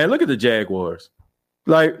 man, look at the Jaguars.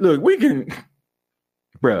 Like, look, we can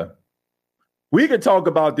talk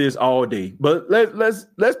about this all day, but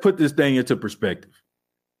let's put this thing into perspective.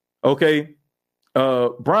 Okay.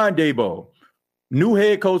 Brian Daboll, new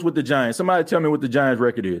head coach with the Giants. Somebody tell me what the Giants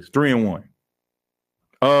record is. 3-1.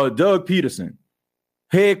 Doug Peterson,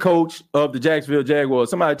 head coach of the Jacksonville Jaguars.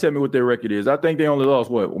 Somebody tell me what their record is. I think they only lost,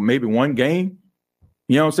 maybe one game?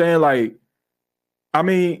 You know what I'm saying? Like, I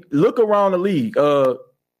mean, look around the league.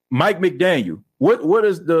 Mike McDaniel. What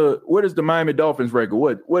is the Miami Dolphins record?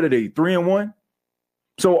 What are they, 3-1?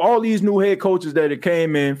 So all these new head coaches that it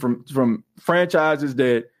came in from franchises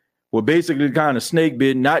that were basically kind of snake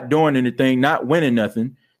bitten, not doing anything, not winning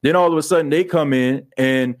nothing. Then all of a sudden they come in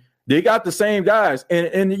and they got the same guys.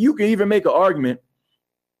 And you can even make an argument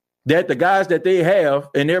that the guys that they have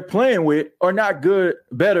and they're playing with are not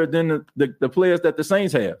better than the players that the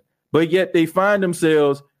Saints have. But yet they find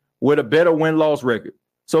themselves with a better win-loss record.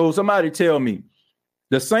 So somebody tell me,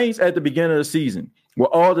 the Saints at the beginning of the season, with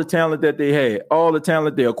all the talent that they had, all the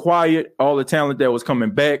talent they acquired, all the talent that was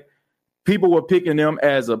coming back, people were picking them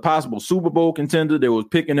as a possible Super Bowl contender. They was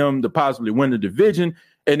picking them to possibly win the division,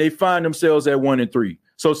 and they find themselves at 1-3.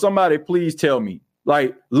 So somebody please tell me,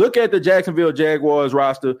 like, look at the Jacksonville Jaguars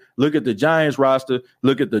roster, look at the Giants roster,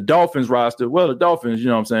 look at the Dolphins roster. Well, the Dolphins, you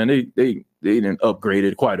know what I'm saying, they didn't upgrade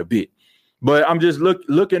it quite a bit. But I'm just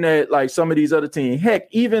looking at, like, some of these other teams. Heck,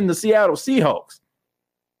 even the Seattle Seahawks.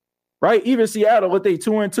 Right? Even Seattle, what they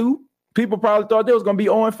 2-2, people probably thought they was going to be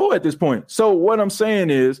 0-4 at this point. So what I'm saying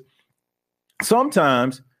is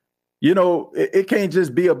sometimes, you know, it can't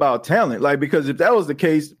just be about talent. Like, because if that was the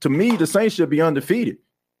case, to me, the Saints should be undefeated.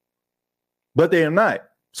 But they are not.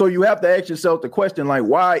 So you have to ask yourself the question, like,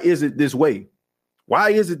 why is it this way? Why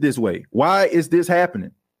is it this way? Why is this happening?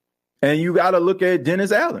 And you got to look at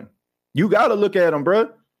Dennis Allen. You got to look at him, bro.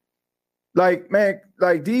 Like, man,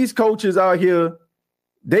 like, these coaches out here,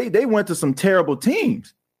 they went to some terrible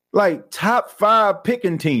teams, like top 5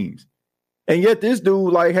 picking teams. And yet this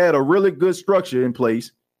dude, like, had a really good structure in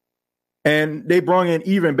place. And they brought in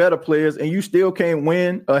even better players, and you still can't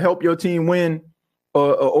win or help your team win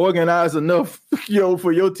or organize enough, you know,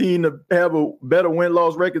 for your team to have a better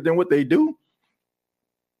win-loss record than what they do.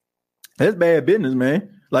 That's bad business,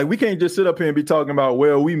 man. Like, we can't just sit up here and be talking about,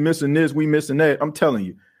 well, we missing this, we missing that. I'm telling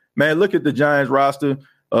you, man, look at the Giants roster.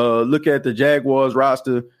 Look at the Jaguars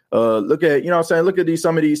roster. Look at, you know what I'm saying? Look at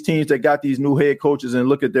some of these teams that got these new head coaches and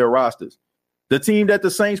look at their rosters. The team that the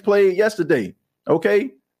Saints played yesterday,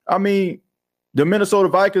 okay? I mean, the Minnesota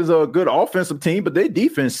Vikings are a good offensive team, but their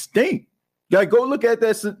defense stink. Like, go look at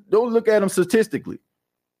that. Go look at them statistically.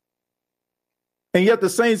 And yet the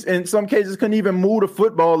Saints, in some cases, couldn't even move the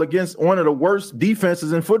football against one of the worst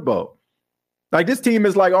defenses in football. Like, this team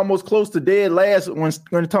is like almost close to dead last when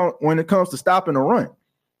it comes to stopping a run.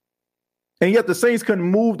 And yet the Saints couldn't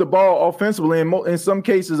move the ball offensively in some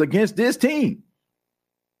cases against this team.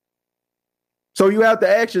 So you have to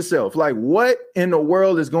ask yourself, like, what in the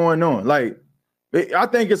world is going on? Like, I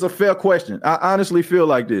think it's a fair question. I honestly feel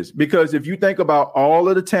like this, because if you think about all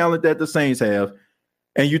of the talent that the Saints have,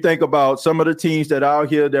 and you think about some of the teams that are out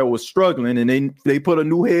here that were struggling, and they put a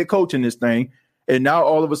new head coach in this thing, and now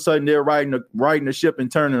all of a sudden they're riding the ship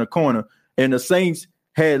and turning a corner, and the Saints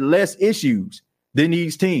had less issues. than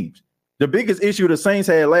these teams. The biggest issue the Saints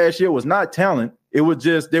had last year was not talent. It was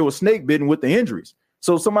just they were snake bitten with the injuries.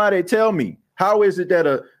 So somebody tell me, how is it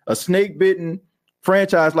that a snake bitten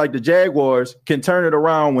franchise like the Jaguars can turn it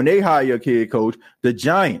around when they hire a head coach? The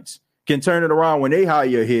Giants can turn it around when they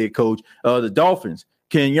hire a head coach. The Dolphins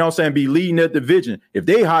can, you know what I'm saying, be leading that division. If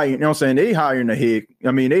they hire, you know what I'm saying, they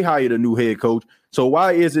hired a new head coach. So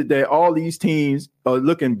why is it that all these teams are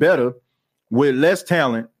looking better with less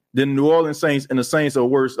talent than the New Orleans Saints, and the Saints are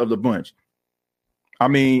worst of the bunch? I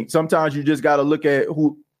mean, sometimes you just got to look at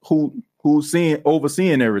who's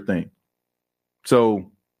overseeing everything.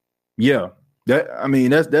 So, yeah,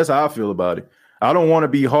 that's how I feel about it. I don't want to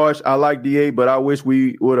be harsh. I like DA, but I wish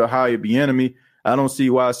we would have hired Bieniemy. I don't see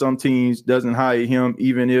why some teams doesn't hire him,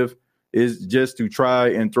 even if it's just to try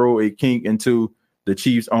and throw a kink into the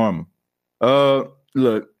Chiefs' armor.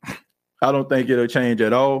 Look, I don't think it'll change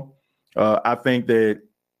at all. I think that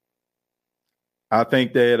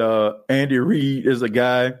Andy Reid is a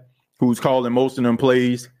guy who's calling most of them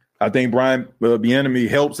plays. I think Brian Bieniemy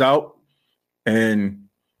helps out. And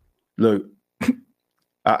look,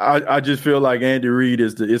 I just feel like Andy Reid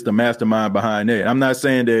is the mastermind behind that. I'm not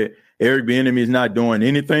saying that Eric Bieniemy is not doing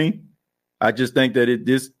anything. I just think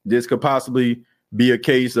that this could possibly be a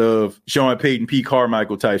case of Sean Payton, Pete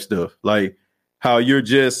Carmichael type stuff. Like how you're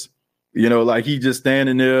just, like he's just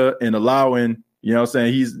standing there and allowing, you know what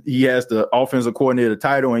I'm saying, he has the offensive coordinator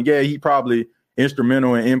title. And yeah, he probably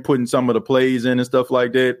instrumental in inputting some of the plays in and stuff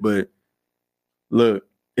like that. But look,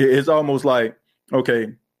 it's almost like, okay,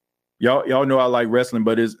 y'all know I like wrestling,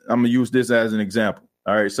 but I'm going to use this as an example.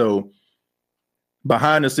 All right, so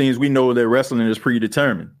behind the scenes, we know that wrestling is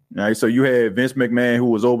predetermined. All right, so you had Vince McMahon who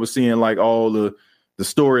was overseeing like all the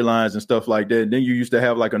storylines and stuff like that. And then you used to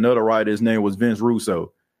have like another writer, his name was Vince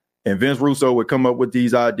Russo. And Vince Russo would come up with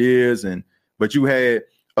these ideas, but you had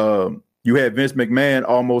Vince McMahon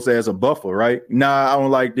almost as a buffer, right? Nah, I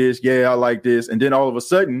don't like this. Yeah, I like this. And then all of a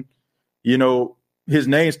sudden, his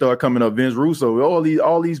name started coming up, Vince Russo,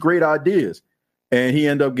 all these great ideas. And he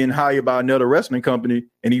ended up getting hired by another wrestling company,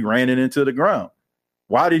 and he ran it into the ground.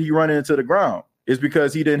 Why did he run it into the ground? It's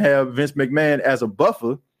because he didn't have Vince McMahon as a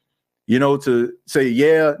buffer, to say,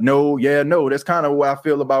 yeah, no. That's kind of what I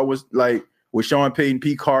feel about with Sean Payton,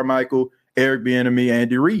 Pete Carmichael, Eric Bieniemy,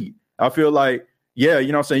 Andy Reid. I feel like, yeah,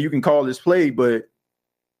 you know what I'm saying, you can call this play, but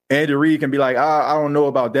Andy Reid can be like, I don't know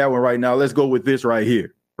about that one right now. Let's go with this right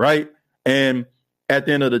here, right? And at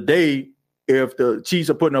the end of the day, if the Chiefs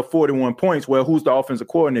are putting up 41 points, well, who's the offensive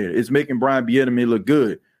coordinator? It's making Brian Bieniemy look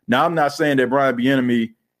good. Now, I'm not saying that Brian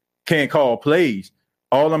Bieniemy can't call plays.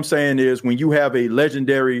 All I'm saying is when you have a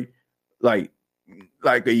legendary, like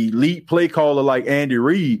an elite play caller like Andy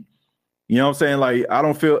Reid, you know what I'm saying? Like,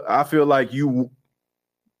 I feel like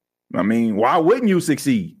why wouldn't you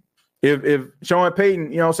succeed? If Sean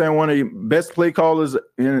Payton, you know what I'm saying, one of the best play callers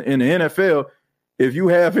in the NFL, if you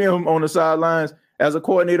have him on the sidelines as a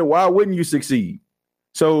coordinator, why wouldn't you succeed?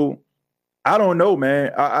 So I don't know,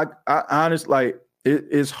 man. I honestly,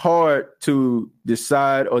 it's hard to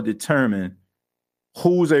decide or determine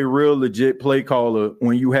who's a real legit play caller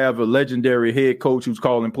when you have a legendary head coach who's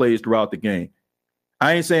calling plays throughout the game.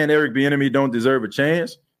 I ain't saying Eric Bieniemy don't deserve a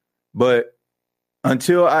chance, but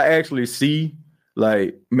until I actually see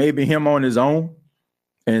like maybe him on his own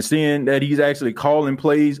and seeing that he's actually calling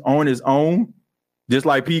plays on his own, just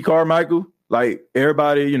like Pete Carmichael, like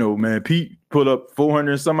everybody, man, Pete put up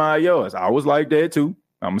 400 and some odd yards. I was like that too.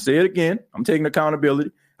 I'm going to say it again. I'm taking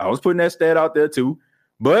accountability. I was putting that stat out there too.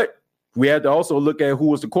 But we had to also look at who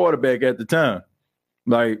was the quarterback at the time.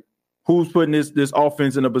 Like, who's putting this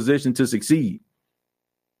offense in a position to succeed?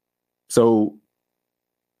 So,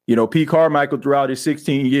 Pete Carmichael, throughout his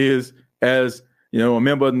 16 years as, a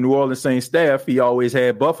member of the New Orleans Saints staff, he always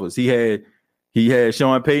had buffers. He had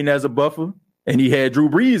Sean Payton as a buffer, and he had Drew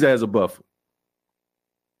Brees as a buffer.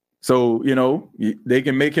 So, they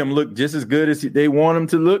can make him look just as good as they want him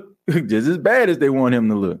to look, just as bad as they want him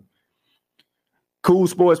to look. Cool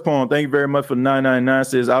Sports Poem, thank you very much for 999.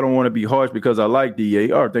 Says, I don't want to be harsh because I like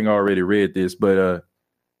DA. I think I already read this, but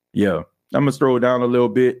yeah, I'm going to throw it down a little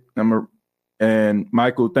bit. And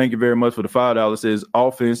Michael, thank you very much for the $5. Says,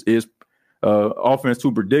 offense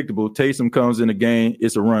too predictable. Taysom comes in the game,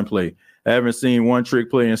 it's a run play. I haven't seen one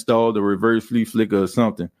trick play installed, a reverse flea flicker or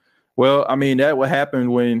something. Well, that would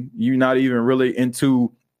happen when you're not even really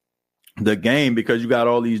into the game because you got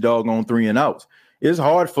all these doggone 3 and outs. It's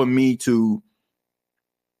hard for me to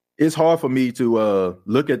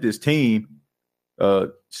look at this team.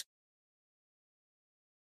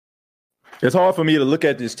 It's hard for me to look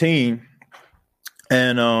at this team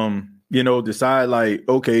and decide like,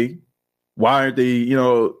 okay, why aren't they,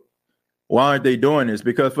 Why aren't they doing this?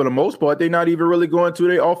 Because for the most part, they're not even really going to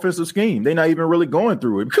their offensive scheme. They're not even really going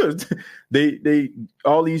through it because they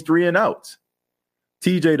all these 3 and outs.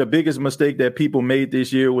 TJ, the biggest mistake that people made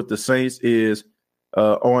this year with the Saints is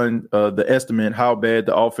on the estimate how bad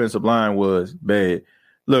the offensive line was. Bad.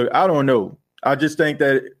 Look, I don't know. I just think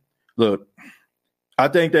that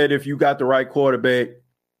if you got the right quarterback,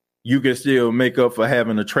 you can still make up for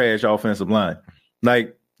having a trash offensive line.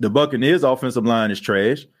 Like the Buccaneers offensive line is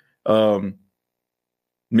trash.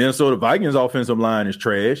 Minnesota Vikings offensive line is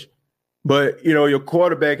trash. But, your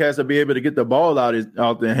quarterback has to be able to get the ball out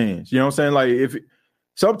their hands. You know what I'm saying? Like if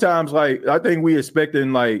sometimes, like, I think we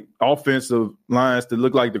expecting like offensive lines to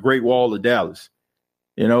look like the Great Wall of Dallas.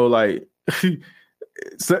 Like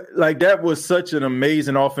so, like that was such an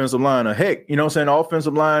amazing offensive line. Heck, you know what I'm saying? The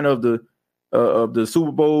offensive line of the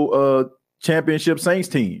Super Bowl championship Saints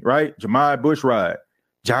team, right? Jahmai Bushrod,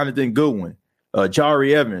 Jonathan Goodwin,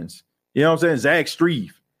 Jari Evans, you know what I'm saying? Zach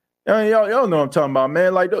Strief. Y'all know what I'm talking about,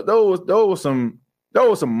 man. Like those were some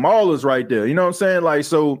maulers right there. You know what I'm saying? Like,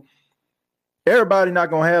 so everybody not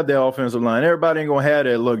gonna have their offensive line. Everybody ain't gonna have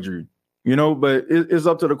that luxury, but it's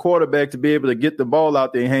up to the quarterback to be able to get the ball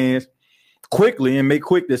out their hands quickly and make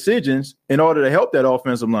quick decisions in order to help that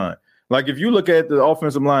offensive line. Like if you look at the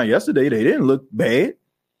offensive line yesterday, they didn't look bad.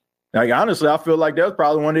 Like honestly, I feel like that was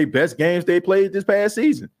probably one of their best games they played this past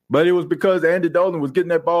season. But it was because Andy Dalton was getting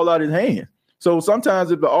that ball out of his hands. So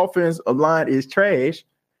sometimes if the offensive line is trash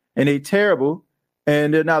and they terrible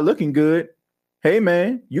and they're not looking good, hey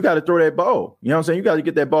man, you got to throw that ball. You know what I'm saying? You got to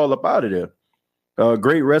get that ball up out of there.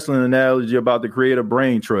 Great wrestling analogy about the creative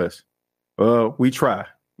brain trust. We try,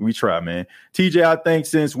 man. TJ, I think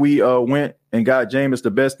since we went and got Jameis,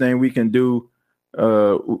 the best thing we can do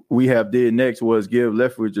we have did next was give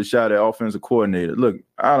Leftwich a shot at offensive coordinator. Look,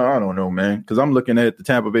 I don't know, man, because I'm looking at the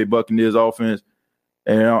Tampa Bay Buccaneers offense,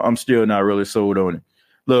 and I'm still not really sold on it.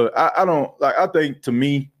 Look, I don't like. I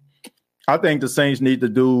think the Saints need to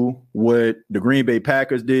do what the Green Bay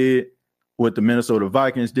Packers did, what the Minnesota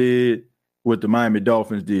Vikings did, what the Miami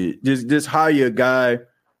Dolphins did. Just hire a guy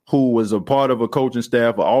who was a part of a coaching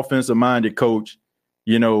staff, an offensive-minded coach,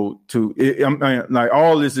 like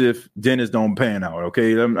all this if Dennis don't pan out,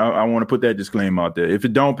 okay? I want to put that disclaimer out there. If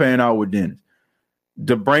it don't pan out with Dennis,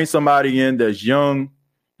 to bring somebody in that's young,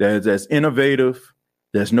 that's innovative,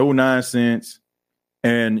 that's no nonsense,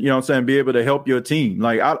 and, you know what I'm saying, be able to help your team.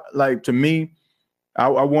 To me, I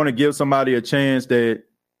want to give somebody a chance that,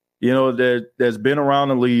 that's been around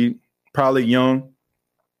the league, probably young,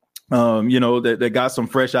 that got some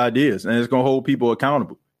fresh ideas, and it's going to hold people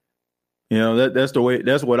accountable. That's the way.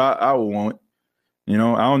 That's what I would want. I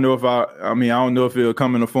don't know if I don't know if it'll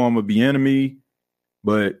come in the form of Bieniemy,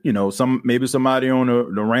 but maybe somebody on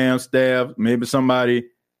the Rams staff, maybe somebody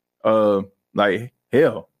like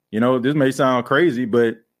hell. This may sound crazy,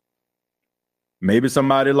 but maybe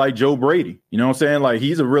somebody like Joe Brady. You know what I'm saying? Like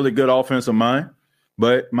he's a really good offensive mind,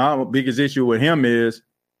 but my biggest issue with him is,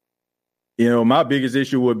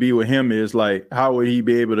 like how would he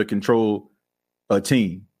be able to control a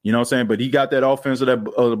team? You know what I'm saying? But he got that offense of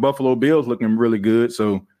the Buffalo Bills looking really good.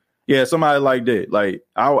 So, yeah, somebody like that. Like,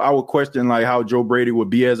 I would question, like, how Joe Brady would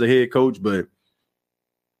be as a head coach, but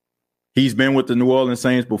he's been with the New Orleans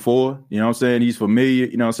Saints before. You know what I'm saying? He's familiar.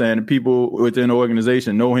 You know what I'm saying? The people within the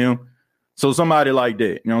organization know him. So somebody like that.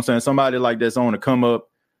 You know what I'm saying? Somebody like that's on the come up.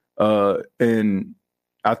 And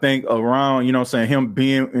I think around, you know what I'm saying, him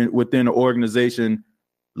being within the organization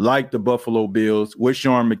like the Buffalo Bills with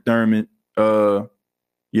Sean McDermott,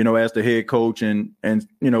 as the head coach and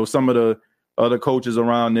some of the other coaches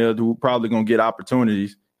around there who probably going to get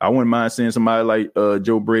opportunities. I wouldn't mind seeing somebody like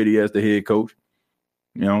Joe Brady as the head coach,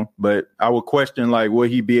 but I would question, like, will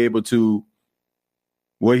he be able to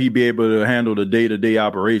handle the day-to-day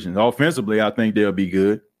operations? Offensively, I think they'll be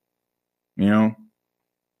good,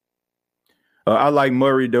 I like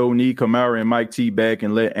Murray, though. Need Kamara and Mike T back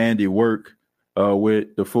and let Andy work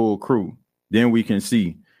with the full crew. Then we can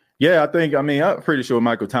see. Yeah, I'm pretty sure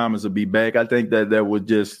Michael Thomas will be back. I think that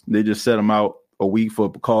they just set him out a week for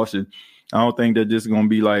precaution. I don't think that this is going to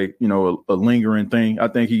be like, a lingering thing. I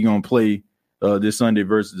think he's going to play this Sunday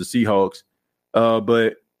versus the Seahawks.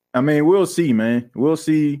 But we'll see, man. We'll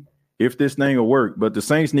see if this thing will work. But the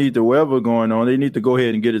Saints need to, whatever going on, they need to go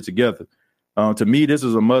ahead and get it together. To me, this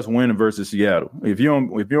is a must win versus Seattle. If you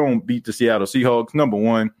don't beat the Seattle Seahawks, number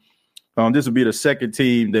one, this will be the second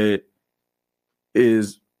team that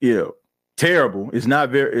is terrible. It's not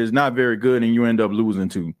very good, and you end up losing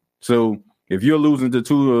to. So if you're losing to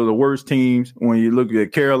two of the worst teams, when you look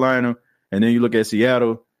at Carolina and then you look at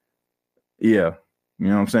Seattle, yeah, you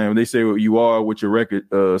know what I'm saying? They say what you are, what your record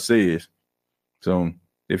says. So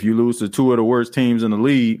If you lose to two of the worst teams in the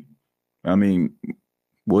league, I mean,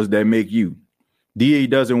 what does that make you? DA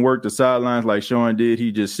doesn't work the sidelines like Sean did.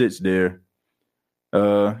 He just sits there.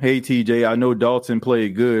 Hey, TJ, I know Dalton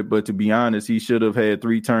played good, but to be honest, he should have had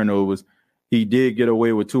 3 turnovers. He did get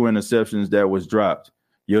away with 2 interceptions that was dropped.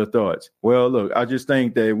 Your thoughts? Well, look, I just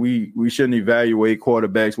think that we shouldn't evaluate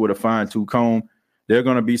quarterbacks with a fine-tooth comb. There are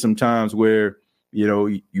going to be some times where, you know,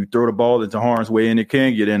 you throw the ball into harm's way and it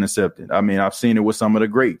can get intercepted. I mean, I've seen it with some of the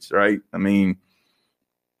greats, right? I mean,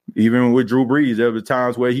 even with Drew Brees, there were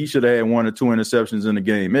times where he should have had 1 or 2 interceptions in the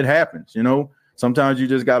game. It happens, you know. Sometimes you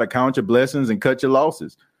just got to count your blessings and cut your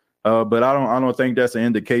losses. But I don't think that's an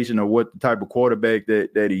indication of what the type of quarterback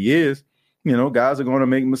that he is. You know, guys are going to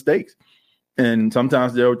make mistakes. And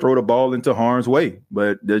sometimes they'll throw the ball into harm's way.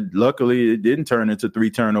 But luckily, it didn't turn into 3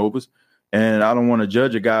 turnovers. And I don't want to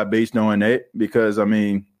judge a guy based on that because, I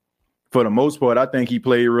mean, for the most part, I think he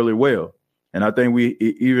played really well. And I think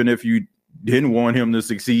even if you didn't want him to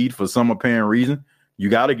succeed for some apparent reason, you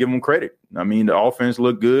got to give him credit. I mean, the offense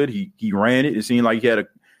looked good. He ran it. It seemed like he had a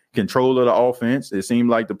control of the offense. It seemed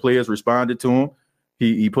like the players responded to him.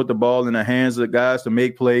 He put the ball in the hands of the guys to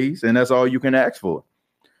make plays, and that's all you can ask for.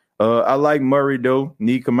 I like Murray, though.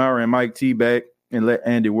 Need Kamara and Mike T back and let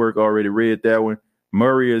Andy work. Already read that one.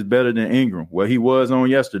 Murray is better than Ingram. Well, he was on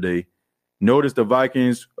yesterday. Notice the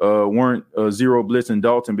Vikings weren't zero blitzing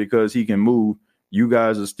Dalton because he can move. You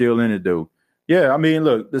guys are still in it, though. Yeah, I mean,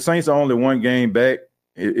 look, the Saints are only 1 game back.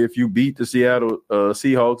 If you beat the Seattle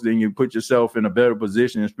Seahawks, then you put yourself in a better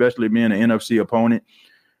position, especially being an NFC opponent.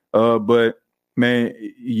 But, man,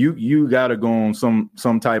 you got to go on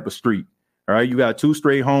some type of streak. All right, you got 2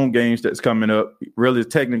 straight home games that's coming up. Really,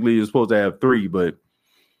 technically, you're supposed to have 3, but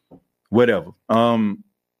whatever.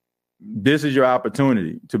 This is your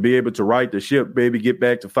opportunity to be able to right the ship, baby, get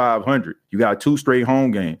back to 500. You got 2 straight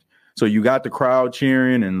home games. So you got the crowd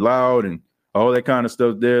cheering and loud and all that kind of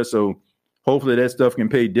stuff there. So hopefully that stuff can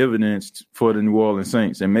pay dividends for the New Orleans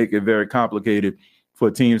Saints and make it very complicated for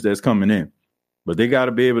teams that's coming in. But they got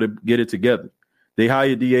to be able to get it together. They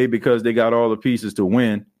hired DA because they got all the pieces to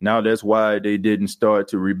win. Now that's why they didn't start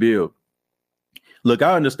to rebuild. Look,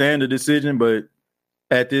 I understand the decision, but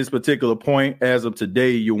at this particular point, as of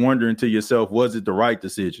today, you're wondering to yourself, was it the right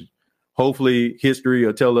decision? Hopefully history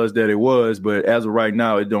will tell us that it was, but as of right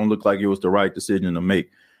now, it don't look like it was the right decision to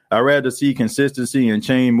make. I'd rather see consistency and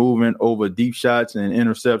chain movement over deep shots and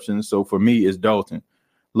interceptions. So for me, it's Dalton.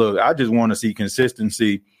 Look, I just want to see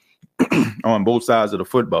consistency on both sides of the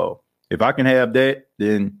football. If I can have that,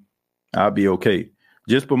 then I'll be okay.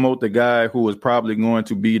 Just promote the guy who is probably going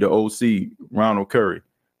to be the OC, Ronald Curry.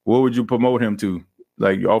 What would you promote him to?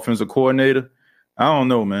 Like your offensive coordinator? I don't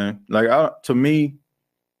know, man. Like to me,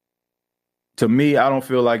 I don't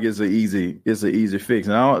feel like it's an easy fix.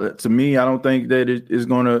 And I don't think that it is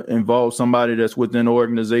going to involve somebody that's within the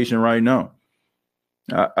organization right now.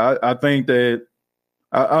 I think that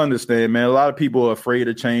I understand, man. A lot of people are afraid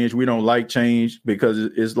of change. We don't like change because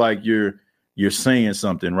it's like you're saying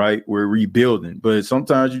something, right? We're rebuilding, but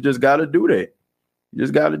sometimes you just got to do that. You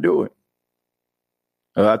just got to do it.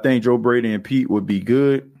 I think Joe Brady and Pete would be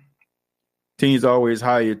good. Teams always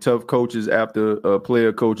hire tough coaches after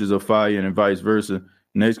player coaches are fired and vice versa.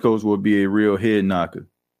 Next coach will be a real head knocker.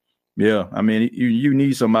 Yeah, I mean, you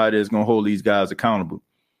need somebody that's going to hold these guys accountable.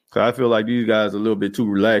 So I feel like these guys are a little bit too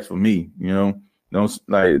relaxed for me, you know.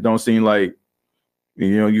 Don't seem like,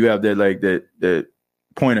 you know, you have that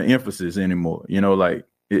point of emphasis anymore. You know, like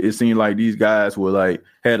it seemed like these guys were like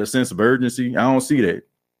had a sense of urgency. I don't see that.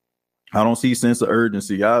 I don't see sense of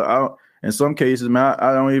urgency. I in some cases, man,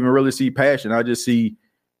 I don't even really see passion. I just see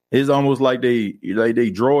it's almost like they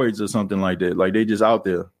droids or something like that. Like they just out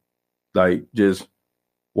there, like just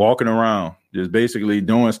walking around, just basically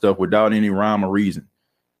doing stuff without any rhyme or reason.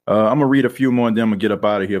 I'm gonna read a few more and then I'm gonna get up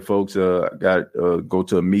out of here, folks. I got to go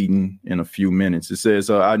to a meeting in a few minutes. It says,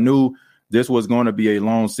 I knew this was going to be a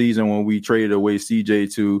long season when we traded away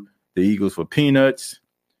CJ to the Eagles for peanuts.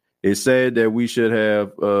 It said that we should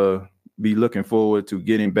have be looking forward to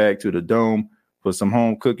getting back to the Dome for some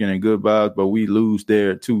home cooking and good vibes, but we lose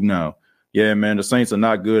there too now. Yeah, man, the Saints are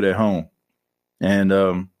not good at home.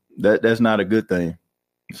 And that's not a good thing.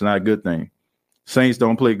 It's not a good thing. Saints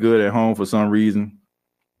don't play good at home for some reason.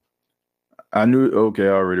 I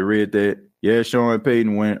already read that. Yeah, Sean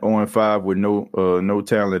Payton went 0-5 with no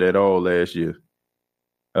talent at all last year.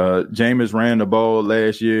 Jameis ran the ball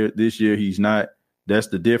last year. This year he's not. That's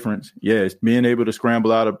the difference. Yes, being able to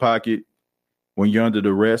scramble out of pocket when you're under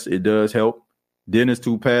duress, it does help. Then it's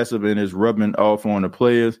too passive and it's rubbing off on the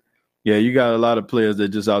players. Yeah, you got a lot of players that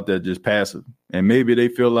just out there just passive. And maybe they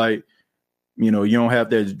feel like You know, you don't have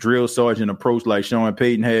that drill sergeant approach like Sean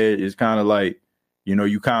Payton had. It's kind of like, you know,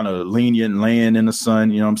 you kind of lenient, laying in the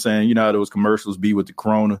sun. You know what I'm saying? You know how those commercials be with the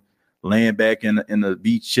Corona, laying back in the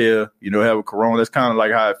beach chair, you know, have a Corona. That's kind of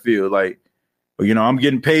like how I feel. Like, you know, I'm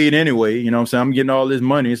getting paid anyway. You know what I'm saying? I'm getting all this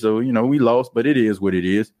money. So, you know, we lost, but it is what it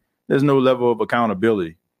is. There's no level of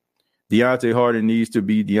accountability. Deontay Harden needs to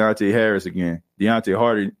be Deontay Harris again. Deontay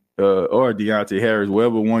Harden or Deontay Harris,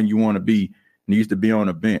 whatever one you want to be, needs to be on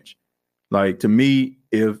the bench. Like, to me,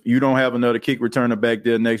 if you don't have another kick returner back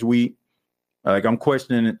there next week, like I'm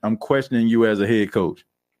questioning you as a head coach.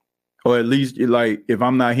 Or at least, like, if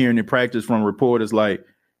I'm not hearing in practice from reporters, like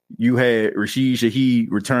you had Rashid Shaheed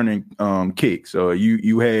returning kicks, or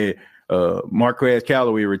you had Marquez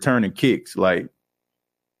Callaway returning kicks. Like,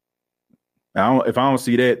 if I don't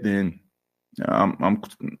see that, then I'm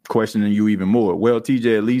questioning you even more. Well,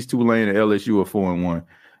 TJ, at least Tulane and LSU are 4-1.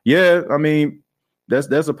 Yeah, I mean,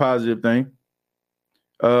 that's a positive thing.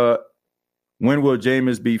 When will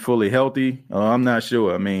Jameis be fully healthy? I'm not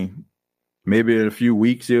sure. I mean, maybe in a few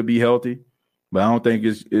weeks he'll be healthy, but I don't think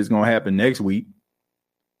it's going to happen next week.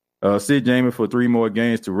 Sit Jameis for 3 more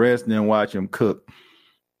games to rest, and then watch him cook.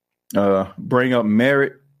 Bring up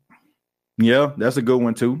Merritt. Yeah, that's a good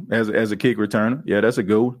one too, as a kick returner. Yeah, that's a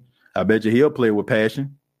good one. I bet you he'll play with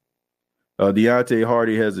passion. Deontay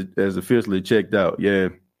Hardy has officially checked out. Yeah,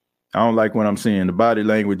 I don't like what I'm seeing. The body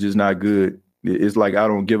language is not good. It's like I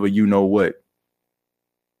don't give a you know what.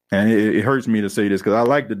 And it hurts me to say this because I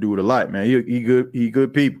like the dude a lot, man. He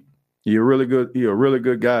good people. He a really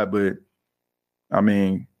good guy. But I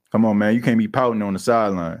mean, come on, man. You can't be pouting on the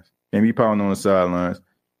sidelines.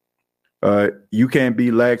 You can't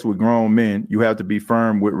be lax with grown men. You have to be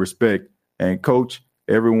firm with respect and coach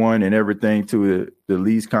everyone and everything to the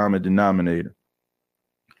least common denominator.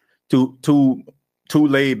 Too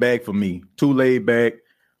laid back for me. Too laid back.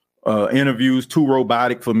 Interviews too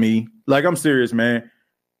robotic for me. Like, I'm serious, man.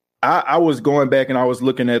 I was going back and I was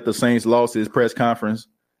looking at the Saints losses press conference.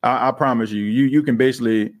 I promise you, you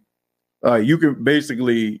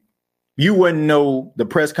wouldn't know the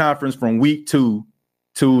press conference from week 2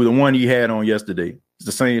 to the one he had on yesterday. It's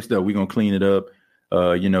the same stuff. We're gonna clean it up.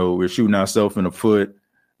 We're shooting ourselves in the foot.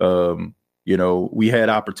 We had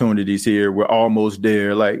opportunities here. We're almost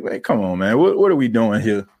there. Like, man, come on, man. What are we doing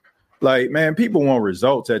here? Like, man, people want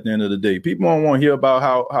results at the end of the day. People don't want to hear about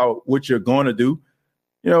how what you're going to do.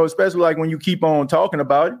 You know, especially like when you keep on talking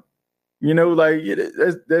about it. You know, like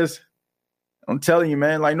there's I'm telling you,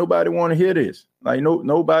 man, like nobody want to hear this. Like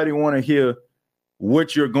nobody want to hear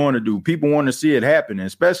what you're going to do. People want to see it happen,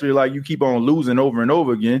 especially like you keep on losing over and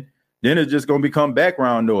over again. Then it's just going to become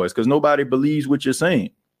background noise because nobody believes what you're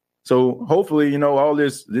saying. So hopefully, you know, all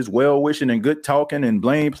this well wishing and good talking and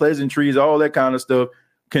blame pleasantries, all that kind of stuff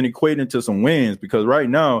can equate into some wins. Because right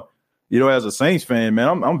now, you know, as a Saints fan,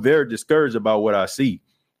 man, I'm very discouraged about what I see.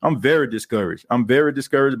 I'm very discouraged. I'm very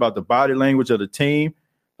discouraged about the body language of the team,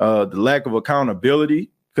 the lack of accountability.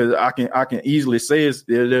 Because I can easily say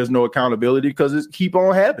there's no accountability because it keep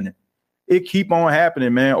on happening. It keep on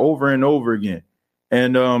happening, man, over and over again.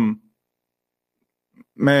 And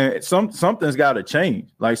man, something's got to change.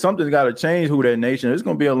 Like something's got to change. Who that nation? It's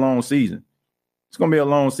gonna be a long season. It's gonna be a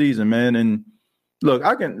long season, man. And look,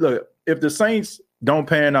 if the Saints don't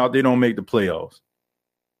pan out, they don't make the playoffs.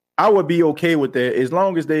 I would be okay with that as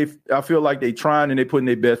long as I feel like they trying and they putting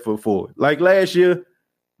their best foot forward. Like last year,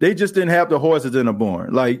 they just didn't have the horses in the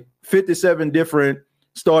barn. Like 57 different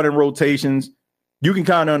starting rotations. You can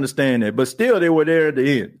kind of understand that. But still, they were there at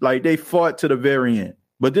the end. Like they fought to the very end.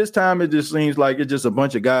 But this time, it just seems like it's just a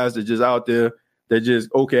bunch of guys that just out there that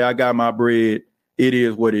just, okay, I got my bread. It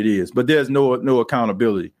is what it is. But there's no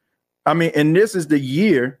accountability. I mean, and this is the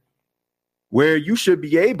year where you should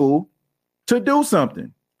be able to do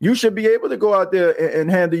something. You should be able to go out there and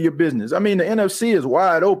handle your business. I mean, the NFC is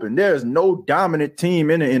wide open. There's no dominant team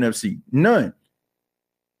in the NFC. None.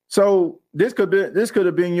 So this could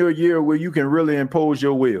have been your year where you can really impose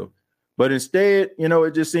your will. But instead, you know,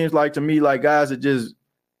 it just seems like to me like guys are just,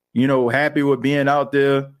 you know, happy with being out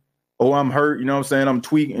there. Oh, I'm hurt. You know what I'm saying? I'm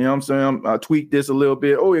tweaking. You know what I'm saying? I tweaked this a little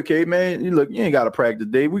bit. Oh, okay, man. Look, you ain't got to practice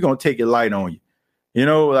today. We're going to take it light on you. You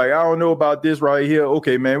know, like, I don't know about this right here.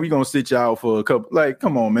 Okay, man, we're going to sit you out for a couple. Like,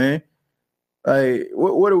 come on, man. Like,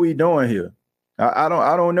 what are we doing here? I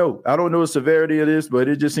don't know. I don't know the severity of this, but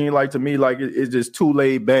it just seemed like to me like it's just too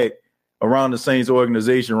laid back around the Saints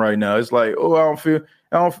organization right now. It's like, oh, I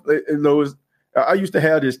used to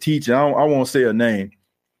have this teacher. I won't say a name.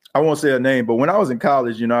 But when I was in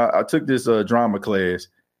college, you know, I took this drama class,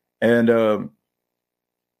 and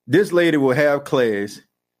this lady would have class,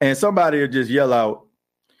 and somebody would just yell out,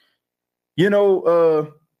 you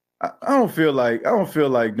know, I don't feel like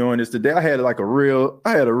doing this today. I had a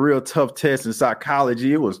real tough test in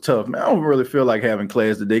psychology. It was tough, man. I don't really feel like having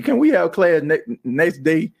class today. Can we have class next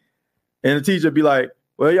day? And the teacher be like,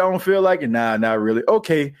 well, y'all don't feel like it? Nah, not really.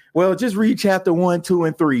 Okay, well, just read chapter 1, 2,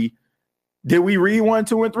 and 3. Did we read 1,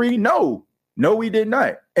 2, and 3? No, we did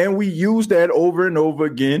not. And we used that over and over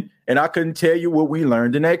again. And I couldn't tell you what we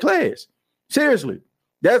learned in that class. Seriously,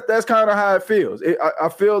 that's kind of how it feels. I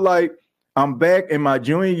feel like I'm back in my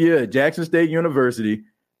junior year at Jackson State University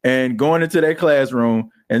and going into that classroom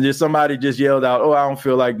and just somebody just yelled out, oh, I don't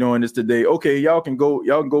feel like doing this today. Okay, y'all can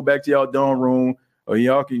go back to y'all dorm room, or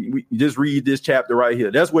y'all can just read this chapter right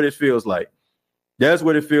here. That's what it feels like. That's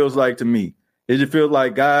what it feels like to me. It just feels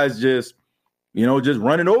like guys just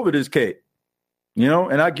running over this cat,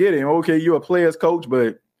 and I get it. Okay, you're a player's coach,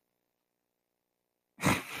 but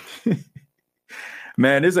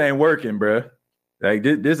man, this ain't working, bro. Like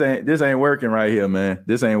this ain't working right here, man.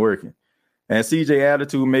 This ain't working. And CJ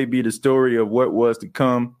attitude may be the story of what was to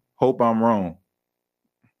come. Hope I'm wrong.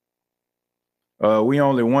 We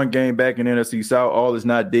only one game back in NFC South. All is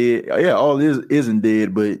not dead. Yeah, all isn't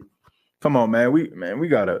dead, but come on, man. We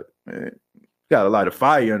got a lot of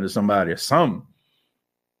fire under somebody or something.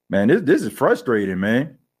 Man, this is frustrating,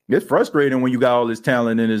 man. It's frustrating when you got all this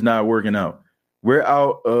talent and it's not working out. We're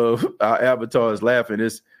out of our avatars laughing.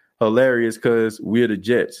 It's hilarious because we're the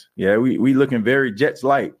Jets. Yeah, we looking very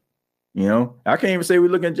Jets-like. I can't even say we're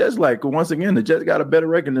looking Jets-like. Once again, the Jets got a better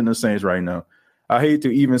record than the Saints right now. I hate to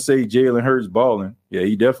even say Jalen Hurts balling. Yeah,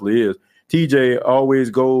 he definitely is. TJ always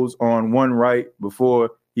goes on one right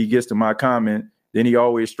before he gets to my comment. Then he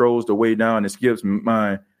always strolls the way down and skips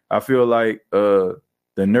mine. I feel like the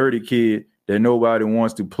nerdy kid that nobody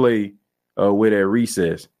wants to play with at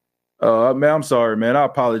recess. Man, I'm sorry, man. I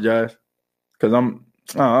apologize because I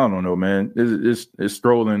don't know, man. It's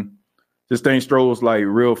strolling. This thing strolls like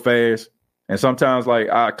real fast. And sometimes like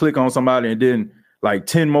I click on somebody and then like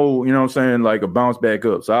 10 more, you know what I'm saying? Like a bounce back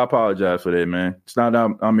up. So I apologize for that, man. It's not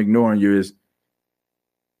that I'm ignoring you. It's,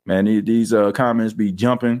 man, these comments be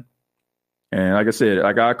jumping. And like I said,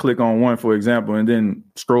 like I click on one, for example, and then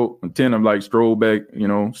stroll back,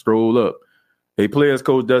 stroll up. A player's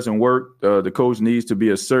coach doesn't work. The coach needs to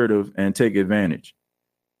be assertive and take advantage.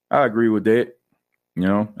 I agree with that.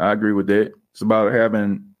 I agree with that. It's about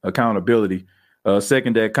having accountability.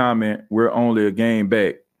 Second that comment, we're only a game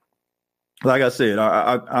back. Like I said,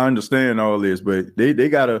 I understand all this, but they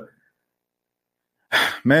gotta,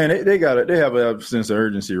 man, they have a sense of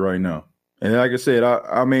urgency right now. And like I said,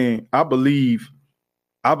 I believe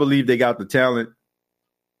they got the talent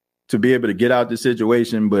to be able to get out this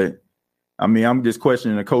situation, but I'm just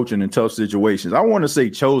questioning the coaching in tough situations. I want to say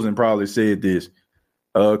Chosen probably said this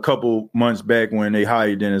a couple months back when they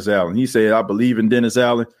hired Dennis Allen. He said, I believe in Dennis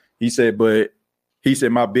Allen. He said,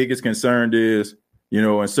 my biggest concern is,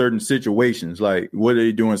 in certain situations, like what do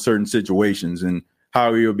they do in certain situations and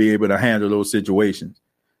how he'll be able to handle those situations.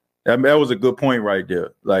 That was a good point right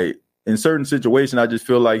there. Like in certain situations, I just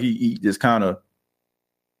feel like he just kind of,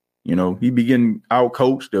 he be getting out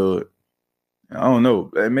coached or I don't know.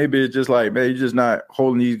 Maybe it's just like, man, he's just not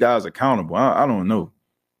holding these guys accountable. I don't know.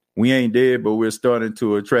 We ain't dead, but we're starting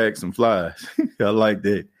to attract some flies. I like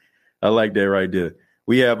that. I like that right there.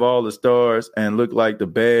 We have all the stars and look like the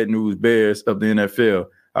bad news bears of the NFL.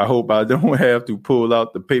 I hope I don't have to pull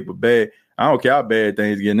out the paper bag. I don't care how bad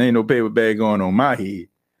things get. Ain't no paper bag going on my head.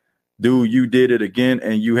 Dude, you did it again,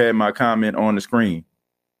 and you had my comment on the screen.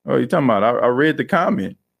 Oh, you talking about? I read the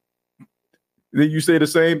comment. Did you say the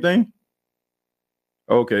same thing?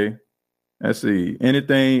 Okay. Let's see.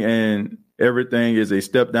 Anything and everything is a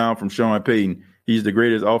step down from Sean Payton. He's the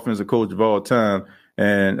greatest offensive coach of all time.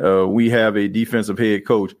 And we have a defensive head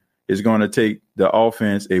coach. It's going to take the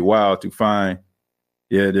offense a while to find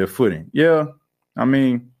their footing. Yeah,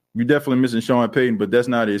 you're definitely missing Sean Payton, but that's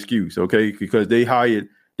not an excuse, okay? Because they hired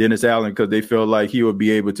Dennis Allen because they felt like he would be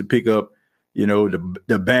able to pick up,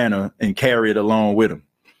 the banner and carry it along with him,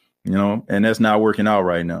 and that's not working out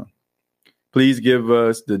right now. Please give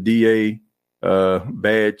us the DA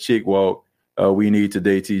bad chick walk we need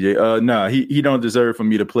today, TJ. Nah, he don't deserve for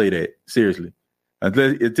me to play that. Seriously.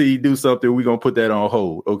 Until he do something, we're gonna put that on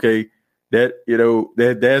hold. Okay. That's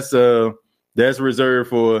reserved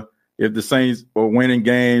for if the Saints are winning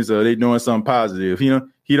games or they doing something positive.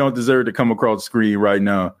 He don't deserve to come across the screen right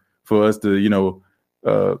now for us to,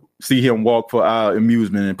 see him walk for our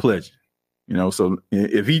amusement and pleasure. So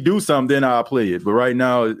if he do something, then I'll play it. But right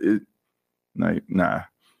now, it's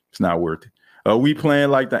not worth it. We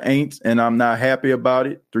playing like the Aints, and I'm not happy about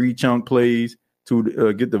it. 3 chunk plays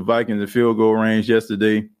to get the Vikings in field goal range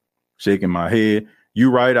yesterday. Shaking my head. You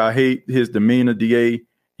right. I hate his demeanor, DA.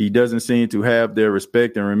 He doesn't seem to have their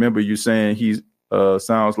respect. And remember, you saying he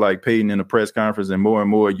sounds like Peyton in a press conference, and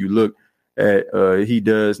more you look at he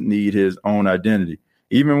does need his own identity.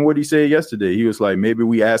 Even what he said yesterday, he was like, maybe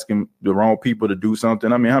we asking the wrong people to do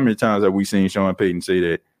something. I mean, how many times have we seen Sean Payton say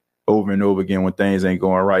that over and over again when things ain't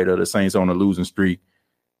going right or the Saints on a losing streak?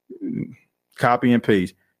 Copy and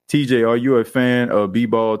paste. TJ, are you a fan of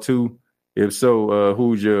B-ball too? If so,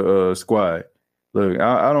 who's your squad? Look,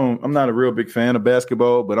 I'm not a real big fan of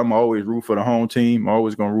basketball, but I'm always root for the home team. I'm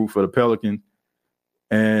always going to root for the Pelicans.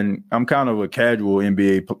 And I'm kind of a casual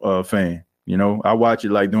NBA fan. You know, I watch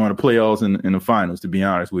it like during the playoffs and the finals, to be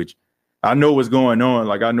honest with you. I know what's going on.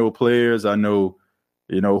 Like, I know players. I know,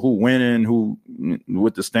 who winning, who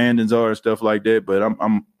what the standings are and stuff like that. But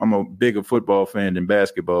I'm a bigger football fan than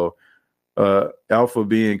basketball. Alpha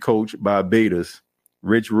being coached by betas.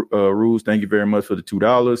 Rich Rules, thank you very much for the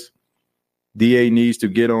 $2. DA needs to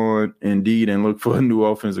get on Indeed and look for a new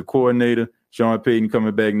offensive coordinator. Sean Payton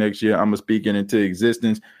coming back next year. I'm going to speak it into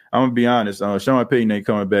existence. I'm going to be honest. Sean Payton ain't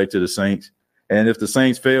coming back to the Saints. And if the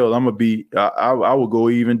Saints fail, I'm going to be I will go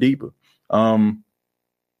even deeper.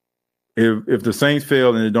 If the Saints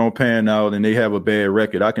fail and it don't pan out and they have a bad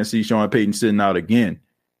record, I can see Sean Payton sitting out again.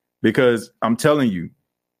 Because I'm telling you,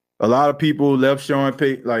 a lot of people left Sean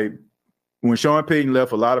Payton. Like, when Sean Payton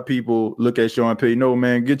left, a lot of people look at Sean Payton, no,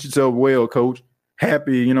 man, get yourself well, coach.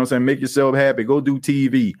 Happy, you know what I'm saying? Make yourself happy. Go do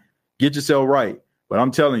TV. Get yourself right. But I'm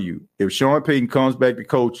telling you, if Sean Payton comes back to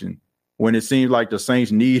coaching when it seems like the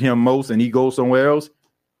Saints need him most and he goes somewhere else,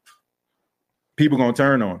 people going to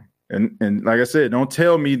turn on him. And like I said, don't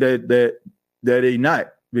tell me that they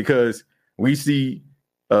not, because we see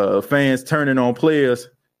fans turning on players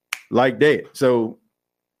like that. So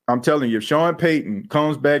I'm telling you, if Sean Payton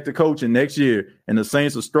comes back to coaching next year and the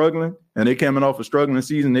Saints are struggling and they coming off a struggling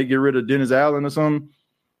season, they get rid of Dennis Allen or something,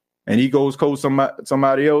 and he goes coach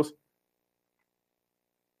somebody else,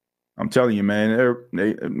 I'm telling you, man, they're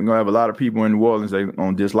going to have a lot of people in New Orleans that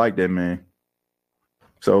going to dislike that man.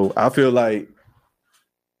 So I feel like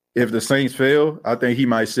if the Saints fail, I think he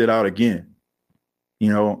might sit out again,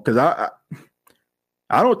 because I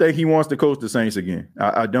don't think he wants to coach the Saints again.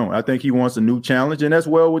 I don't. I think he wants a new challenge, and that's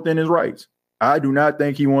well within his rights. I do not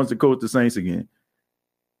think he wants to coach the Saints again.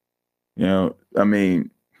 I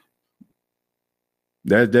mean,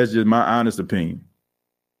 that's just my honest opinion.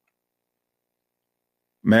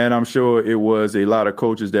 Man, I'm sure it was a lot of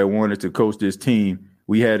coaches that wanted to coach this team.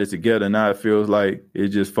 We had it together. Now it feels like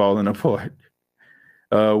it's just falling apart.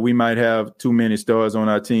 We might have too many stars on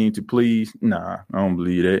our team to please. Nah, I don't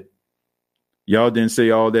believe that. Y'all didn't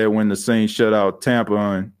say all that when the Saints shut out Tampa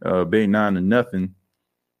on Bay 9-0.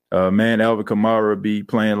 Man, Alvin Kamara be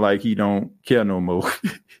playing like he don't care no more.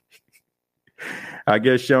 I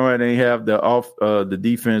guess Sean ain't have the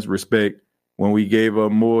defense respect when we gave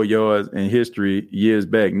up more yards in history years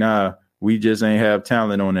back. Nah, we just ain't have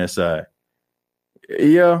talent on that side.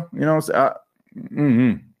 Yeah,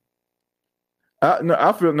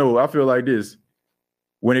 I feel like this.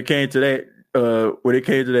 When it came to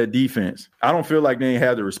that defense, I don't feel like they ain't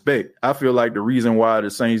have the respect. I feel like the reason why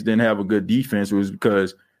the Saints didn't have a good defense was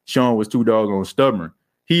because Sean was too doggone stubborn.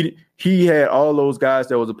 He had all those guys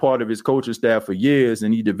that was a part of his coaching staff for years,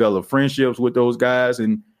 and he developed friendships with those guys,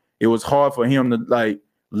 and it was hard for him to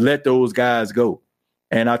let those guys go.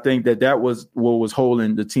 And I think that was what was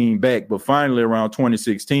holding the team back. But finally, around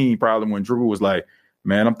 2016, probably when Drew was like,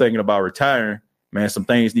 man, I'm thinking about retiring. Man, some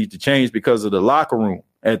things need to change because of the locker room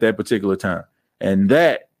at that particular time. And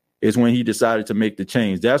that is when he decided to make the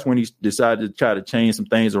change. That's when he decided to try to change some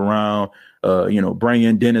things around, bring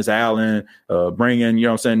in Dennis Allen, bring in,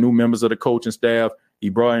 new members of the coaching staff. He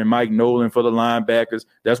brought in Mike Nolan for the linebackers.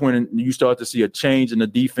 That's when you start to see a change in the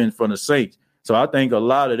defense from the Saints. So I think a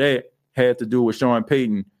lot of that had to do with Sean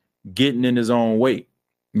Payton getting in his own way,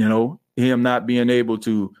 him not being able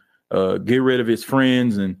to get rid of his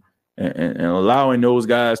friends and allowing those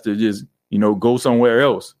guys to just, go somewhere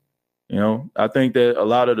else. I think that a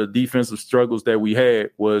lot of the defensive struggles that we had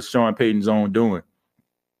was Sean Payton's own doing.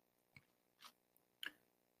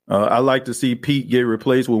 I like to see Pete get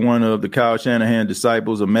replaced with one of the Kyle Shanahan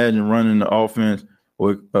disciples. Imagine running the offense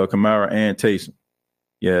with Kamara and Taysom.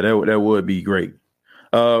 Yeah, that would be great.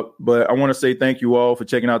 But I want to say thank you all for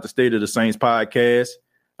checking out the State of the Saints podcast.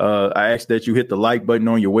 I ask that you hit the like button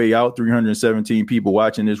on your way out. 317 people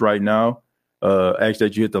watching this right now. Ask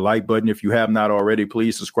that you hit the like button. If you have not already,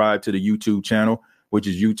 please subscribe to the YouTube channel, which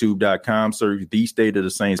is youtube.com. Search the State of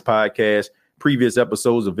the Saints podcast. Previous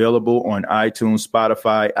episodes available on iTunes,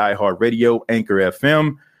 Spotify, iHeartRadio, Anchor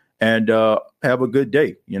FM, and have a good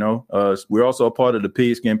day. We're also a part of the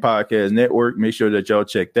Pigskin Podcast Network. Make sure that y'all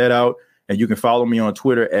check that out. And you can follow me on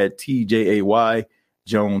Twitter at TJAY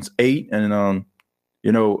Jones 8. And,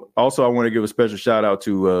 also I want to give a special shout out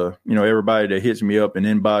to, everybody that hits me up in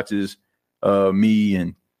inboxes, me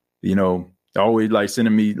and, always like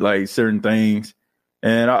sending me like certain things.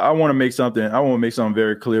 And I want to make something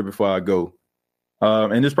very clear before I go.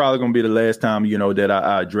 And this is probably going to be the last time, that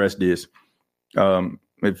I address this.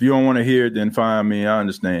 If you don't want to hear it, then fine, me. I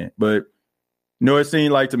understand. But, it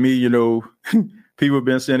seemed like to me, people have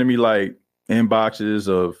been sending me like inboxes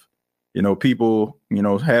of, people,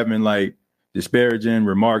 having like disparaging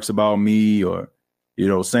remarks about me or,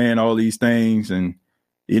 saying all these things. And,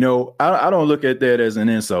 I don't look at that as an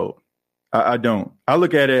insult. I don't. I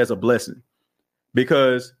look at it as a blessing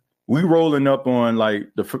because we rolling up on like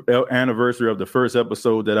the anniversary of the first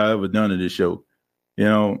episode that I ever done of this show.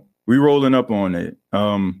 We rolling up on it.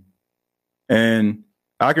 And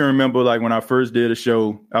I can remember like when I first did a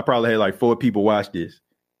show, I probably had like 4 people watch this.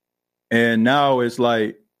 And now it's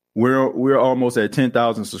like we're almost at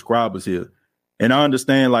 10,000 subscribers here. And I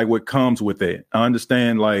understand like what comes with that. I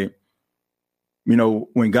understand like,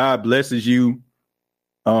 when God blesses you,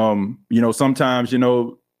 sometimes,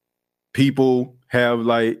 people have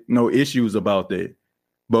like no issues about that.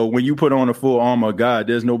 But when you put on the full armor of God,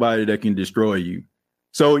 there's nobody that can destroy you.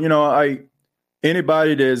 So,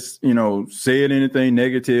 anybody that's, said anything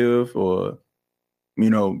negative or,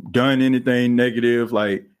 done anything negative,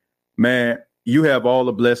 like, man, you have all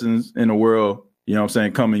the blessings in the world,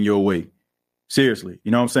 coming your way. Seriously,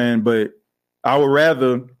 But I would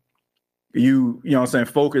rather you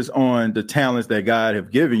focus on the talents that God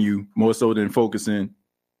have given you more so than focusing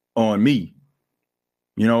on me.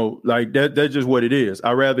 Like that's just what it is.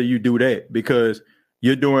 I'd rather you do that because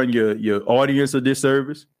you're doing your audience a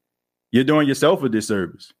disservice. You're doing yourself a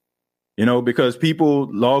disservice, because people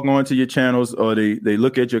log on to your channels or they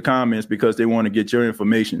look at your comments because they want to get your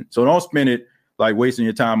information. So don't spend it like wasting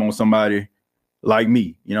your time on somebody like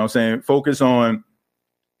me. Focus on,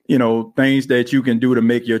 things that you can do to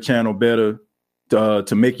make your channel better,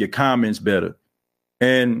 to make your comments better.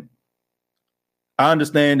 And I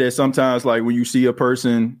understand that sometimes like when you see a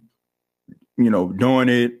person, doing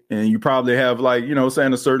it and you probably have like,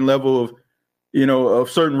 a certain level of, of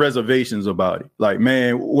certain reservations about it. Like,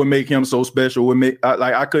 man, what make him so special?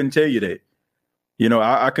 I couldn't tell you that.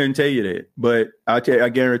 I couldn't tell you that. But I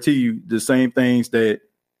guarantee you the same things that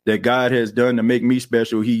God has done to make me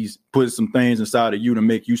special, he's put some things inside of you to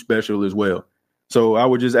make you special as well. So I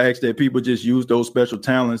would just ask that people just use those special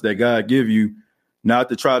talents that God give you, not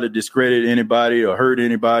to try to discredit anybody or hurt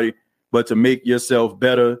anybody, but to make yourself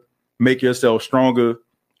better, make yourself stronger,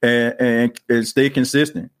 and stay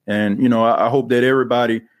consistent. And, I hope that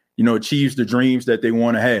everybody, achieves the dreams that they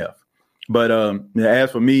want to have. But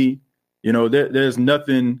as for me, there's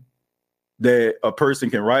nothing that a person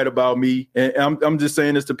can write about me. And I'm just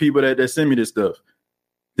saying this to people that send me this stuff.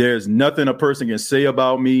 There's nothing a person can say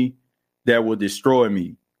about me that will destroy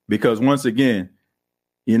me. Because once again,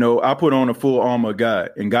 I put on a full armor of God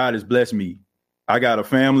and God has blessed me. I got a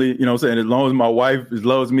family, as long as my wife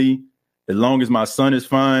loves me, as long as my son is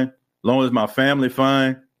fine, as long as my family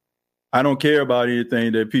fine, I don't care about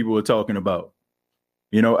anything that people are talking about.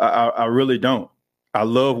 I really don't. I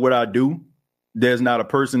love what I do. There's not a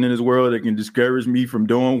person in this world that can discourage me from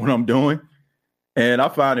doing what I'm doing. And I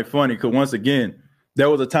find it funny because once again, there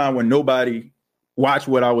was a time when nobody watched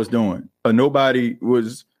what I was doing or nobody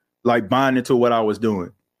was like buying into what I was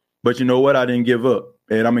doing. But you know what? I didn't give up.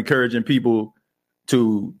 And I'm encouraging people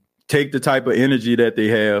to take the type of energy that they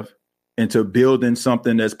have into building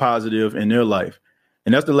something that's positive in their life.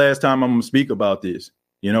 And that's the last time I'm going to speak about this.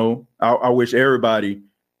 I wish everybody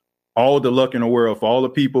all the luck in the world for all the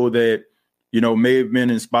people that, may have been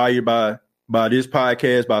inspired by this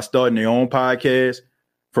podcast, by starting their own podcast,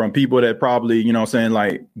 from people that probably,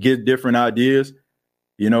 like get different ideas.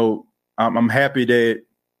 I'm happy that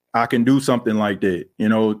I can do something like that,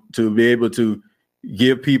 to be able to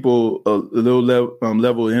give people a little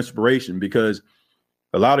level of inspiration, because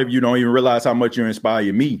a lot of you don't even realize how much you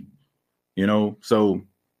inspire me, so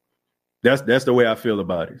that's the way I feel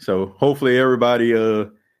about it. So hopefully everybody,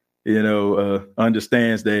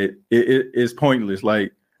 understands that it's pointless.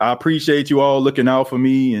 Like, I appreciate you all looking out for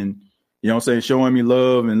me and, showing me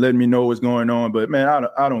love and letting me know what's going on. But man,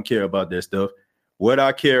 I don't care about that stuff. What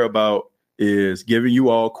I care about is giving you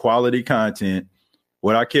all quality content.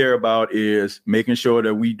 What I care about is making sure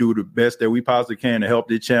that we do the best that we possibly can to help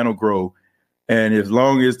this channel grow. And as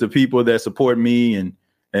long as the people that support me and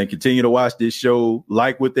continue to watch this show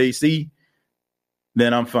like what they see,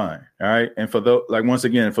 then I'm fine. All right. And once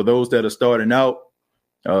again, for those that are starting out,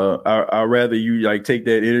 I'd rather you like take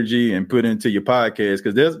that energy and put into your podcast,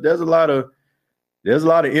 because there's a lot of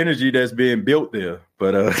energy that's being built there.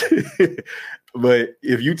 But but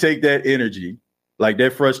if you take that energy, like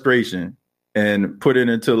that frustration, and put it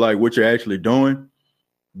into like what you're actually doing,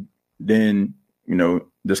 then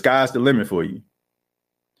the sky's the limit for you.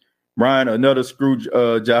 Brian, another screw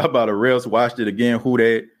job out of refs. Watched it again. Who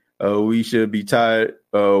that? We should be tied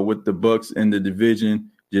with the Bucks in the division.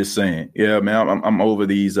 Just saying. Yeah, man, I'm over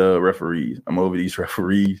these referees. I'm over these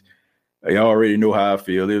referees. You already know how I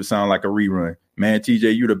feel. It would sound like a rerun. Man,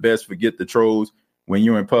 TJ, you the best. Forget the trolls. When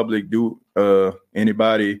you're in public, do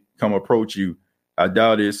anybody come approach you? I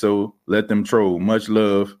doubt it, so let them troll. Much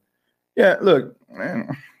love. Yeah, look,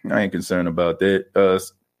 man, I ain't concerned about that.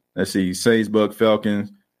 Let's see. Saints, Buck,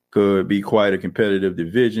 Falcons could be quite a competitive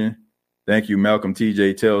division. Thank you, Malcolm.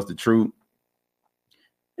 TJ tells the truth.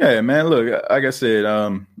 Yeah, man, look, like I said,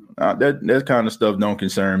 that kind of stuff don't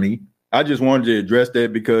concern me. I just wanted to address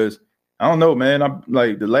that because I don't know, man. I'm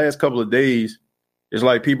like the last couple of days, it's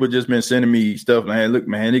like people just been sending me stuff. Man, look,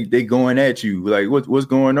 man, they going at you. Like, what's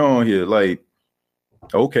going on here? Like,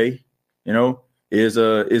 okay, is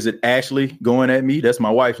it Ashley going at me? That's my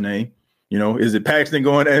wife's name. Is it Paxton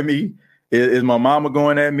going at me? Is my mama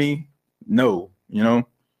going at me? No,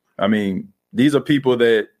 I mean, these are people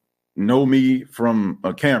that know me from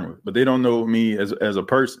a camera, but they don't know me as a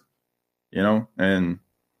person, and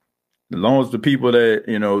as long as the people that,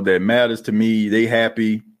 that matters to me, they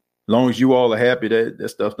happy, as long as you all are happy, that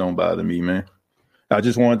stuff don't bother me, man. I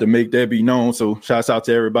just wanted to make that be known. So shouts out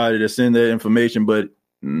to everybody that send that information, but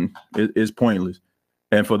it's pointless.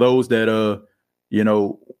 And for those that,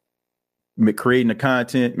 creating the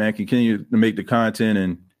content, man, continue to make the content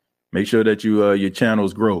and make sure that your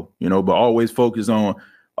channels grow, but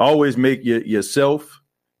always make yourself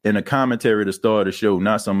in a commentary to start a show,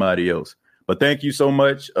 not somebody else. But thank you so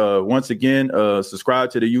much. Once again, subscribe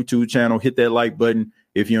to the YouTube channel, hit that like button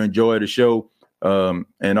if you enjoy the show.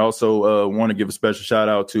 And also want to give a special shout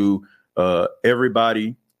out to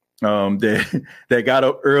everybody that got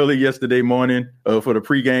up early yesterday morning for the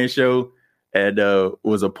pregame show and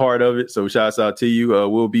was a part of it. So shouts out to you.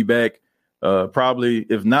 We'll be back probably,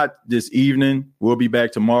 if not this evening, we'll be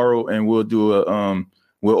back tomorrow and we'll do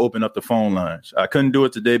we'll open up the phone lines. I couldn't do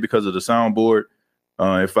it today because of the soundboard.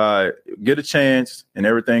 If I get a chance and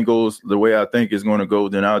everything goes the way I think it's going to go,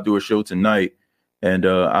 then I'll do a show tonight and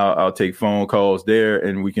I'll take phone calls there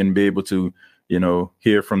and we can be able to,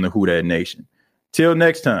 hear from the Who Dat Nation. Till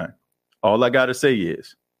next time, all I got to say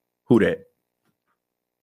is Who Dat.